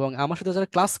 এবং আমার সাথে যারা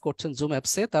ক্লাস করছেন জুম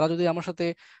অ্যাপসে, তারা যদি আমার সাথে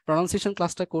প্রনাউন্সিয়েশন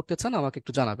ক্লাসটা করতে চান আমাকে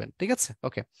একটু জানাবেন। ঠিক আছে,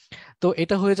 ওকে। তো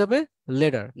এটা হয়ে যাবে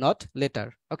ladder, not letter.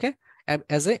 Okay,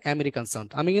 as a American sound.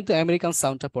 আমি কিন্তু আমেরিকান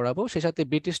সাউন্ডটা পড়াবো, সেই সাথে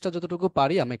ব্রিটিশটা যতটুকু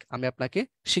পারি আমি আমি আপনাকে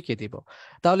শিখিয়ে দিব।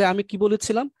 তাহলে আমি কি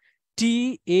বলেছিলাম, টি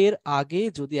এর আগে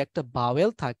যদি একটা বাওয়েল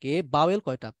থাকে, বাওয়েল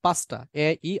কয়টা, পাঁচটা, এ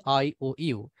ই আই ও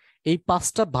ইউ, এই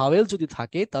পাঁচটা ভাওয়েল যদি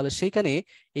থাকে তাহলে সেখানে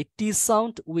এই টি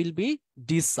sound will be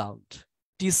D sound.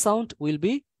 T sound will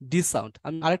be D sound.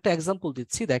 আমি আরেকটা এক্সাম্পল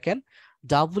দিচ্ছি, দেখেন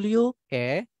ডাব্লিউ এ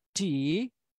টি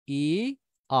ই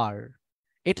আর,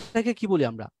 এটাকে কি বলি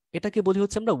আমরা, এটাকে বলি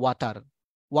হচ্ছে আমরা ওয়াটার,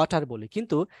 ওয়াটার বলি,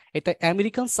 কিন্তু এটা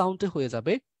আমেরিকান সাউন্ডে হয়ে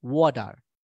যাবে ওয়াটার,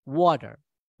 ওয়াটার,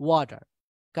 ওয়াটার।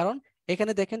 কারণ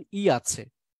এখানে দেখেন ই আছে,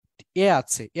 এ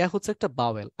আছে, এ হচ্ছে একটা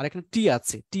বাওয়েল, আর এখানে টি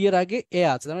আছে, টি এর আগে এ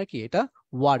আছে, মানে কি এটা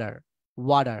water,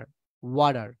 water,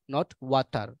 water, not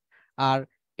water. আর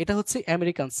এটা হচ্ছে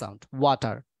আমেরিকান সাউন্ড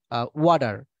ওয়াটার,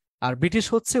 ওয়াটার। আর ব্রিটিশ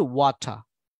হচ্ছে ওয়াটা,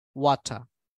 ওয়াটা।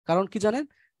 কারণ কি জানেন,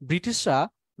 ব্রিটিশরা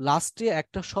লাস্টে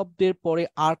একটা শব্দের পরে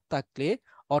আর থাকলে,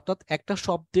 অর্থাৎ একটা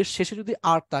শব্দের শেষে যদি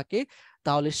আর থাকে,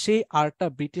 তাহলে সেই আরটা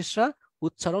ব্রিটিশরা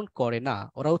উচ্চারণ করে না,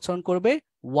 ওরা উচ্চারণ করবে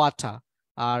ওয়াটা।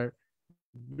 আর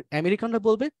আমেরিকানরা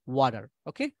বলবে ওয়াটার।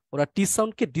 ওকে, ওরা টি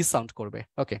সাউন্ডকে ডি সাউন্ড করবে।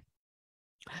 ওকে,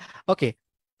 ওকে।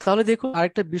 তাহলে দেখুন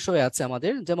আরেকটা বিষয় আছে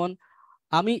আমাদের, যেমন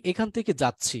আমি এখান থেকে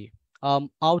যাচ্ছি,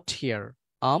 out here,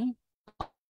 um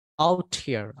out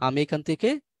here, আমি এখান থেকে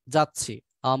যাচ্ছি,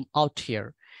 আউট হিয়ার।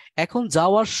 এখন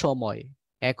যাওয়ার সময়,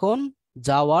 এখন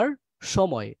যাওয়ার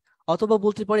সময়, অথবা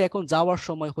বলতে পারি এখন যাওয়ার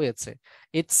সময় হয়েছে,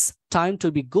 it's time to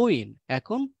be going,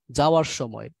 এখন যাওয়ার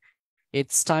সময়,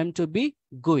 it's time to be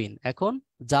going, এখন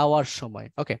যাওয়ার সময়।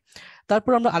 ওকে,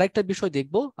 তারপর আমরা আরেকটা বিষয়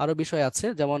দেখব, আরো বিষয় আছে,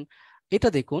 যেমন এটা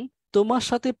দেখুন, তোমার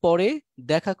সাথে পরে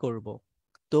দেখা করব,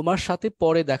 তোমার সাথে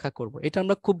পরে দেখা করব, এটা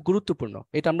আমরা খুব গুরুত্বপূর্ণ,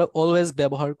 এটা আমরা অলওয়েজ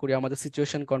ব্যবহার করি আমাদের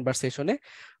সিচুয়েশন কনভারসেশনে।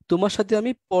 তোমার সাথে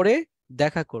আমি পরে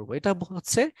দেখা করব, এটা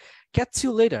হচ্ছে catch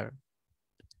you later,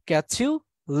 catch you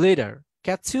later,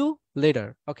 catch you later.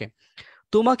 ওকে,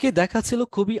 তোমাকে দেখা ছিল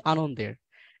খুবই আনন্দের।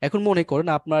 এখন মনে করেন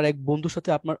আপনার এক বন্ধুর সাথে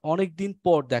আপনার অনেক দিন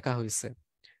পর দেখা হয়েছে,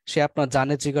 সে আপনার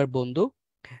জানের জিগার বন্ধু।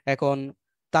 এখন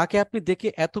তাকে আপনি দেখে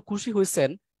এত খুশি হয়েছেন,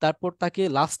 তারপর তাকে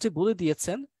লাস্টে বলে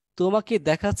দিয়েছেন তোমাকে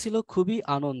দেখা ছিল খুবই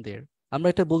আনন্দের। আমরা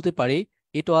এটা বলতে পারি,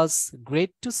 ইট was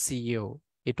great two C you,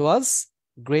 it was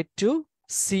great two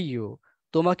C you,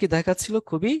 তোমাকে দেখা ছিল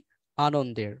খুবই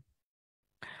আনন্দের,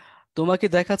 তোমাকে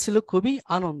দেখা ছিল খুবই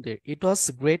আনন্দের, ইট was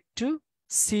great two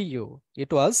C you,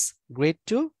 it was great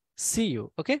two C you.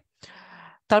 ওকে,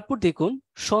 তারপর দেখুন,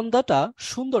 সন্ধ্যাটা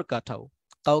সুন্দর কাটাও,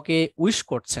 কাউকে উইশ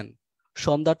করছেন,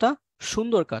 সন্ধ্যাটা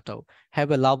সুন্দর কাটাও, have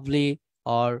a lovely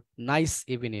or nice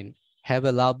evening, have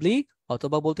a lovely,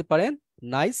 অথবা বলতে পারেন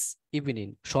নাইস ইভিনিং,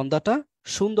 সন্ধ্যাটা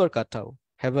সুন্দর কাটাও,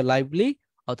 হ্যাভ এ লাইভলি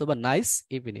অথবা নাইস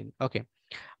ইভিনিং। ওকে,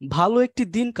 ভালো একটি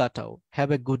দিন কাটাও, হ্যাভ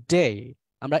এ গুড ডে,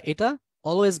 আমরা এটা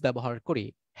অলওয়েজ ব্যবহার করি,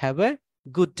 হ্যাভ এ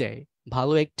গুড ডে,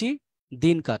 ভালো একটি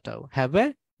দিন কাটাও, হ্যাভ এ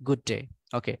গুড ডে।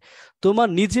 ওকে, তোমার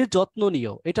নিজের যত্ন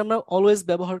নিও, এটা আমরা অলওয়েজ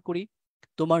ব্যবহার করি,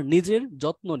 তোমার নিজের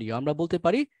যত্ন নিও, আমরা বলতে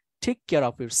পারি take care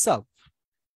of your self,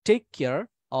 take care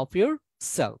of your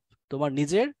self, তোমার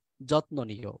নিজের যত্ন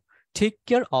নিও, take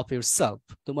care of your self,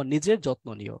 তোমার নিজের যত্ন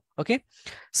নিও। ওকে,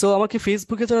 সো আমাকে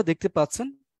ফেসবুকে যারা দেখতে পাচ্ছেন,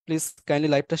 প্লিজ কাইন্ডলি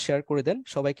লাইভটা শেয়ার করে দেন,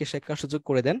 সবাইকে শেখার সুযোগ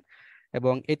করে দেন,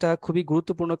 এবং এটা খুবই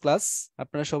গুরুত্বপূর্ণ ক্লাস,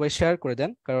 আপনারা সবাই শেয়ার করে দেন,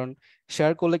 কারণ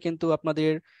শেয়ার করলে কিন্তু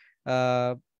আপনাদের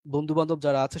বন্ধু বান্ধব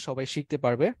যারা আছে সবাই শিখতে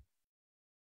পারবে।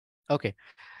 ওকে,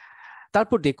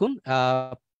 তারপর দেখুন,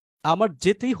 আমার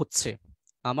যেতেই হচ্ছে,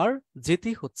 আমার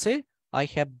যেতেই হচ্ছে, I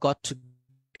have got to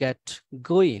get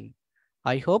going,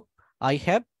 I hope, I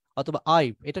have অথবা আই,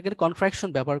 এটাকে কনট্রাকশন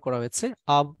ব্যবহার করা হয়েছে,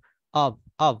 আব আব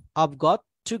আব আব গট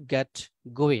টু গেট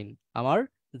গোয়িং, আমার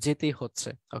যেতেই হচ্ছে।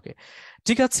 ওকে,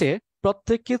 ঠিক আছে,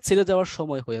 প্রত্যেককে ছেড়ে যাওয়ার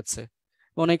সময় হয়েছে।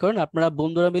 মনে করেন আপনারা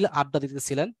বন্ধুরা মিলে আড্ডা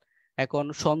দিতেছিলেন, এখন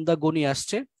সন্ধ্যা গণিয়ে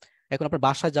আসছে, এখন আপনার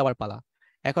বাসায় যাওয়ার পালা,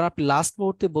 এখন আপনি লাস্ট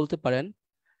মুহূর্তে বলতে পারেন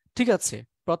ঠিক আছে,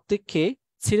 প্রত্যেককে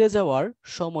ছেড়ে যাওয়ার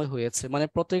সময় হয়েছে, মানে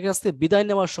প্রত্যেকের কাছ থেকে বিদায়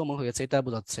নেওয়ার সময় হয়েছে, এটা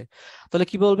বোঝাচ্ছে। তাহলে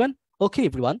কি বলবেন? ওকে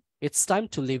everyone, it's time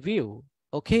to leave you,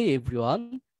 okay everyone,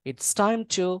 it's time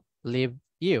to leave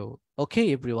you, okay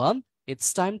everyone, it's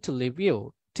time to leave you.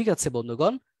 ঠিক আছে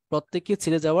বন্ধুগণ, প্রত্যেককে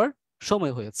ছেড়ে যাওয়ার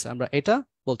সময় হয়েছে, আমরা এটা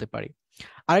বলতে পারি।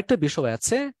 আরেকটা বিষয়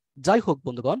আছে, যাই হোক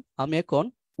বন্ধুগণ, আমি এখন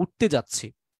উঠতে যাচ্ছি।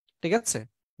 ঠিক আছে,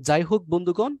 যাই হোক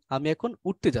বন্ধুগণ, আমি এখন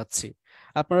উঠতে যাচ্ছি।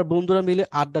 আপনারা বন্ধুরা মিলে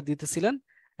আড্ডা দিতেছিলেন,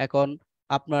 এখন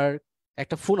আপনার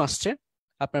একটা ফোন আসছে,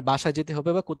 আপনার বাসায় যেতে হবে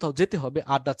বা কোথাও যেতে হবে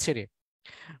আড্ডা ছেড়ে,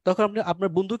 তখন আপনি আপনার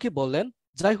বন্ধুকে বললেন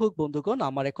যাই হোক বন্ধুগণ,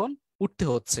 আমার এখন উঠতে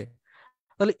হচ্ছে।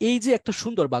 তাহলে এই যে একটা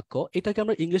সুন্দর বাক্য, এটাকে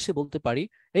আমরা ইংলিশে বলতে পারি,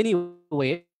 anyway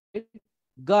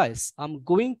guys I am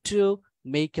going to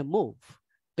make a move,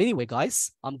 anyway guys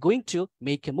I am going to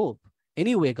make a move,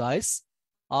 anyway guys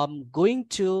I am going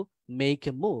to make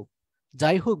a move,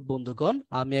 যাই হোক বন্ধুগণ,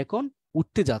 আমি এখন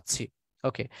উঠতে যাচ্ছি।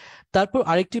 ওকে, তারপর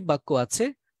আরেকটি বাক্য আছে,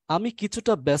 আমি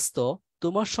কিছুটা ব্যস্ত,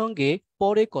 তোমার সঙ্গে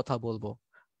পরে কথা বলবো,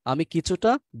 আমি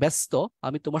কিছুটা ব্যস্ত,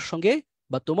 আমি তোমার সঙ্গে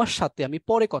বা তোমার সাথে আমি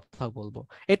পরে কথা বলবো,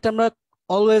 এটা আমরা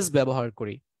অলওয়েজ ব্যবহার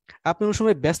করি। আপনি ওই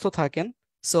সময় ব্যস্ত থাকেন,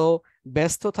 সো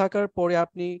ব্যস্ত থাকার পরে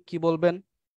আপনি কি বলবেন?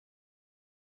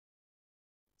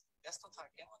 ব্যস্ত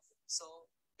থাকেন, সো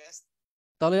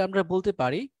তাহলে আমরা বলতে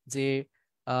পারি যে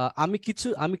আমি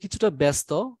কিছুটা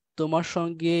ব্যস্ত, তোমার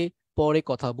সঙ্গে পরে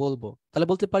কথা বলবো, তাহলে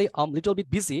বলতে পারি I am little bit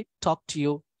busy, talk to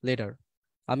you later,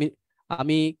 আমি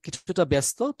আমি কিছুটা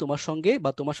ব্যস্ত, তোমার সঙ্গে বা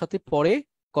তোমার সাথে পরে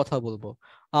কথা বলবো,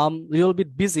 I am little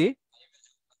bit busy,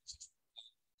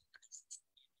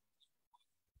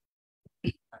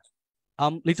 I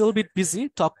am little bit busy,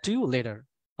 talk to you later,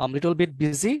 I am little bit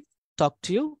busy, talk to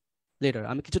you later,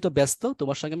 আমি কিছুটা ব্যস্ত,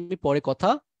 তোমার সঙ্গে আমি পরে কথা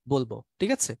বলবো। ঠিক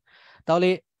আছে, তাহলে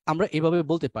আমরা এভাবে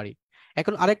বলতে পারি।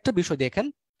 এখন আরেকটা বিষয় দেখেন,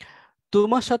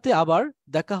 তোমার সাথে আবার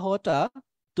দেখা হওয়াটা,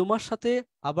 তোমার সাথে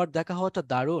আবার দেখা হওয়াটা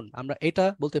দারুণ, আমরা এটা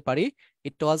বলতে পারি,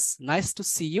 ইট was nice to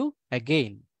C you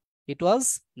again, it was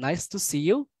nice to C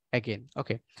you again.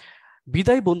 ওকে,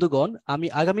 বিদায় বন্ধুগণ, আমি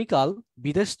আগামীকাল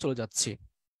বিদেশ চলে যাচ্ছি,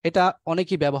 এটা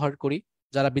অনেকেই ব্যবহার করি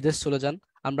যারা বিদেশ চলে যান।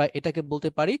 আমরা এটাকে বলতে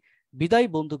পারি, বিদায়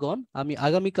বন্ধুগণ, আমি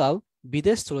আগামীকাল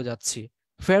বিদেশ চলে যাচ্ছি।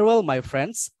 Farewell my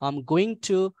friends, I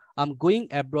am going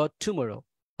abroad tomorrow.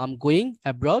 I am going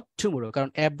abroad tomorrow, কারণ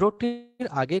অ্যাব্রডের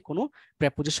আগে কোনো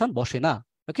প্রেপোজিশন বসে না।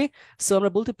 ওকে, সো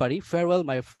আমরা বলতে পারি farewell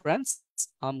my friends,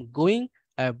 I am going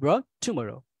abroad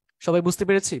tomorrow. সবাই বুঝতে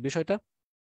পেরেছি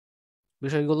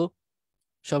বিষয়গুলো?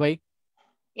 সবাই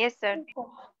Yes, sir.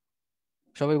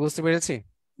 সবাই বুঝতে পেরেছি?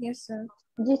 Yes, sir.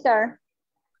 জি স্যার।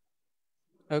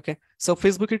 ওকে, সো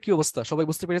ফেসবুকের কি অবস্থা, সবাই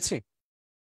বুঝতে পেরেছি?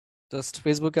 জাস্ট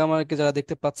ফেসবুকে আমাকে যারা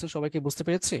দেখতে পাচ্ছেন সবাইকে বুঝতে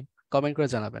পেরেছি, কমেন্ট করে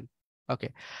জানাবেন। ওকে,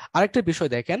 আরেকটা বিষয়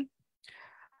দেখেন,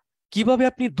 কিভাবে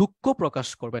আপনি দুঃখ প্রকাশ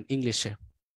করবেন ইংলিশে।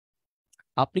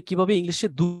 আপনি কিভাবে ইংলিশে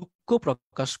দুঃখ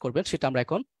প্রকাশ করবেন সেটা আমরা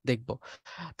এখন দেখব।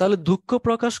 তাহলে দুঃখ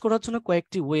প্রকাশ করার জন্য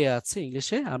কয়েকটি ওয়ে আছে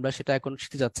ইংলিশে, আমরা সেটা এখন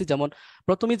শিখতে যাচ্ছি। যেমন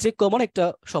প্রথমে যে কমন একটা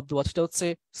শব্দ আছে সেটা হচ্ছে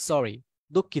সরি,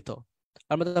 দুঃখিত।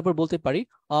 আমরা তারপর বলতে পারি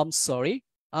আই এম সরি,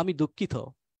 আমি দুঃখিত।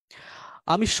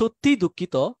 আমি সত্যিই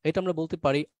দুঃখিত, এটা আমরা বলতে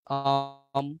পারি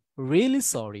I'm really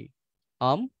sorry,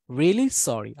 I'm really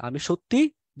sorry, আমি সত্যিই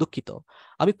দুঃখিত।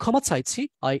 আমি ক্ষমা চাইছি,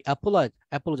 আই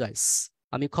অ্যাপোলোজাইজ,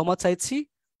 আমি ক্ষমা চাইছি,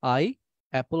 আই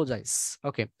অ্যাপোলোজাইজ।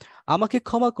 ওকে, আমাকে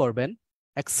ক্ষমা করবেন,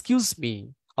 এক্সকিউজ মি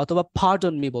অথবা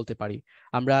পার্ডন মি বলতে পারি।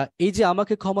 আমরা এই যে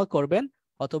আমাকে ক্ষমা করবেন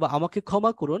অথবা আমাকে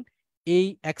ক্ষমা করুন, এই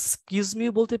এক্সকিউজ মি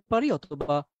বলতে পারি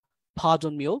অথবা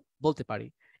পার্ডন মিও বলতে পারি।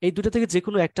 এই দুটো থেকে যে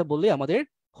কোনো একটা বললে আমাদের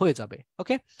হয়ে যাবে।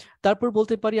 ওকে, তারপর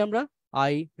বলতে পারি আমরা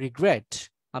আই রিগ্রেট,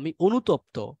 আমি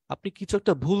অনুতপ্ত। আপনি কিছু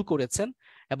একটা ভুল করেছেন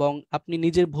এবং আপনি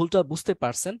নিজের ভুলটা বুঝতে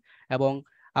পারছেন এবং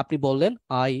আপনি বললেন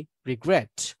আই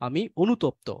রিগ্রেট, আমি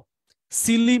অনুতপ্ত।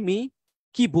 সিলি মি,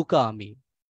 কি বোকা আমি,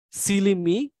 সিলি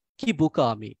মি, কি বোকা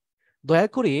আমি, দয়া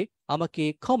করে আমাকে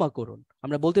ক্ষমা করুন।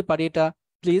 আমরা বলতে পারি এটা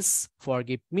please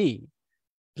forgive me,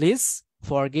 please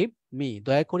forgive me,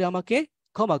 দয়া করে আমাকে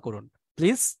ক্ষমা করুন,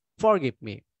 প্লিজ ফরগিভ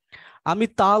মি। আমি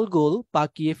তালগোল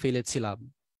পাকিয়ে ফেলেছিলাম,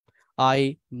 I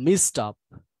missed up,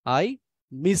 I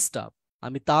missed up,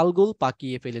 আমি তালগোল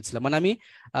পাকিয়ে ফেলেছিলাম, মানে আমি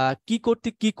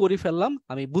কি করে ফেললাম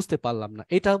আমি বুঝতে পারলাম না,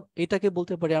 এটাকে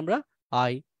বলতে পারি আমরা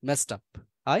I messed up,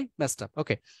 I messed up.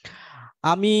 ওকে,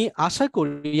 আমি আশা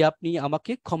করি আপনি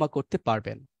আমাকে ক্ষমা করতে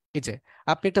পারবেন। এই যে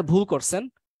আপনি একটা ভুল করছেন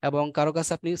এবং কারো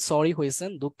কাছে আপনি সরি হয়েছেন,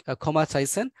 ক্ষমা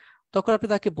চাইছেন, তখন আপনি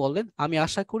তাকে বললেন আমি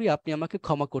আশা করি আপনি আমাকে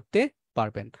ক্ষমা করতে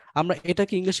পারবেন। আমরা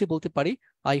এটাকে ইংলিশে বলতে পারি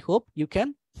I hope you can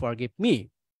forgive me,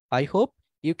 I hope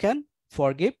you can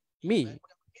forgive me,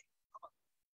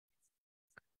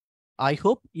 I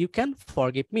hope you can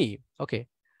forgive me. ওকে,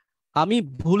 আমি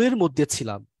ভুলের মধ্যে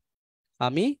ছিলাম,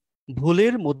 আমি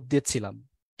ভুলের মধ্যে ছিলাম।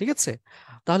 ঠিক আছে,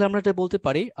 তাহলে আমরা এটা বলতে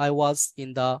পারি আই ওয়াজ ইন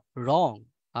দা রং,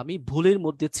 আমি ভুলের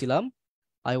মধ্যে ছিলাম,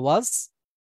 আই ওয়াজ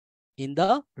ইন দা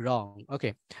রং। ওকে,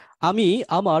 আমি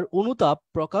আমার অনুতাপ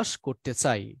প্রকাশ করতে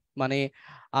চাই, মানে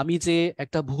আমি যে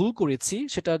একটা ভুল করেছি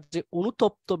সেটার যে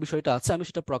অনুতপ্ত বিষয়টা আছে আমি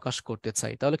সেটা প্রকাশ করতে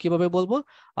চাই। তাহলে কিভাবে বলবো,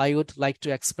 I would like to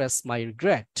express my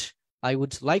regret, I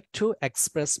would like to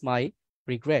express my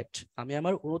regret, আমি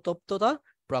আমার অনুতপ্ততা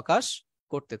প্রকাশ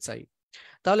করতে চাই।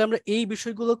 তাহলে আমরা এই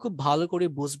বিষয়গুলো খুব ভালো করে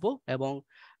বুঝবো এবং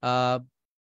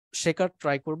শেখার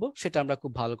ট্রাই করব, সেটা আমরা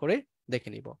খুব ভালো করে দেখে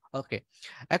নিব। ওকে,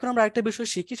 এখন আমরা একটা বিষয়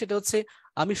শিখি, সেটা হচ্ছে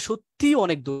আমি সত্যি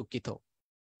অনেক দুঃখিত,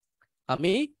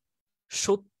 আমি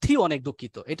সত্যি অনেক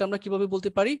দুঃখিত, এটা আমরা কিভাবে বলতে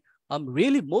পারি, I am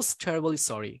really most terribly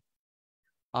sorry,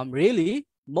 I am really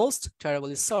most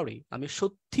terribly sorry, আমি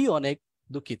সত্যি অনেক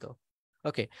দুঃখিত।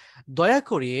 ওকে, দয়া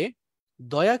করে,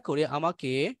 দয়া করে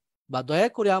আমাকে বা দয়া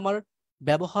করে আমার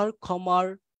ব্যবহার ক্ষমার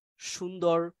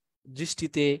সুন্দর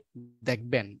দৃষ্টিতে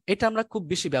দেখবেন, এটা আমরা খুব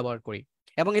বেশি ব্যবহার করি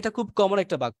এবং এটা খুব কমন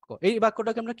একটা বাক্য। এই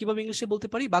বাক্যটাকে আমরা কিভাবে ইংলিশে বলতে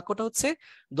পারি, বাক্যটা হচ্ছে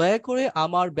দয়া করে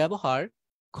আমার ব্যবহার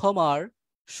ক্ষমার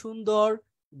সুন্দর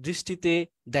দৃষ্টিতে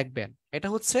দেখবেন। এটা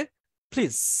হচ্ছে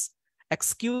please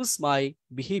excuse my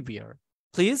behaviour,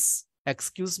 please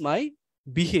excuse my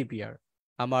behaviour,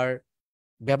 আমার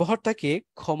ব্যবহারটাকে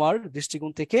ক্ষমার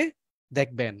দৃষ্টিকোণ থেকে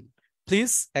দেখবেন,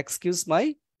 প্লিজ এক্সকিউজ মাই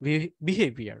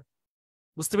বিহেভিয়ার।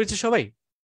 বুঝতে পেরেছি সবাই?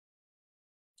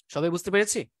 সবাই বুঝতে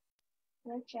পেরেছি?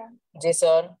 জি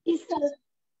স্যার।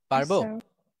 পারবো?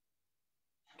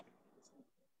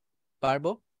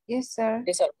 পারবো? Yes, sir.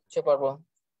 জি স্যার, বুঝতে পারবো।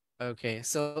 ওকে,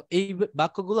 সো এই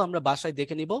বাক্যগুলো আমরা বাসায়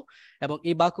দেখে নিব এবং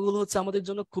এই বাক্যগুলো হচ্ছে আমাদের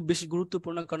জন্য খুব বেশি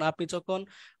গুরুত্বপূর্ণ, কারণ আপনি যখন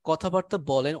কথাবার্তা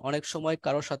বলেন অনেক সময়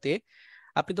কারোর সাথে,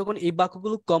 আপনি তখন এই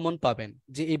বাক্যগুলো কমন পাবেন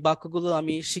যে এই বাক্যগুলো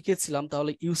আমি শিখেছিলাম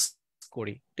তাহলে ইউজ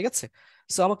করি। ঠিক আছে,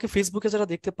 সো আমাকে ফেসবুকে যারা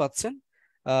দেখতে পাচ্ছেন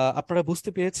আপনারা বুঝতে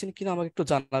পেরেছেন কিনা আমাকে একটু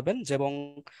জানাবেন, এবং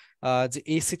যে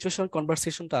এই সিচুয়েশনাল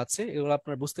কনভারসেশনটা আছে এগুলো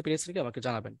আপনারা বুঝতে পেরেছেন কি আমাকে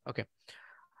জানাবেন। ওকে,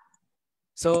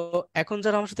 সো এখন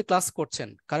যারা আমার সাথে ক্লাস করছেন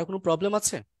কারো কোনো প্রবলেম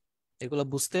আছে এগুলো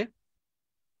বুঝতে?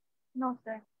 নো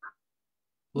স্যার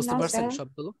বুঝতে না পারছেন স্যার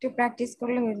সবগুলো? একটু প্র্যাকটিস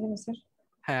করলে হয়ে যাবে স্যার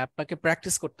হ্যাঁ, আপনাকে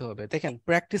প্র্যাকটিস করতে হবে। দেখেন,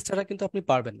 প্র্যাকটিস ছাড়া কিন্তু আপনি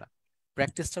পারবেন না,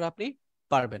 প্র্যাকটিস ছাড়া আপনি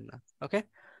পারবেন না। ওকে,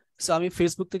 সো আমি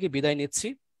ফেসবুক থেকে বিদায় নিচ্ছি।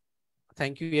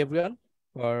 Thank you everyone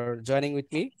for joining with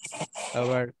me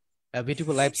hour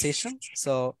beautiful live session.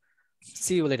 So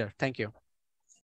C you later. Thank you.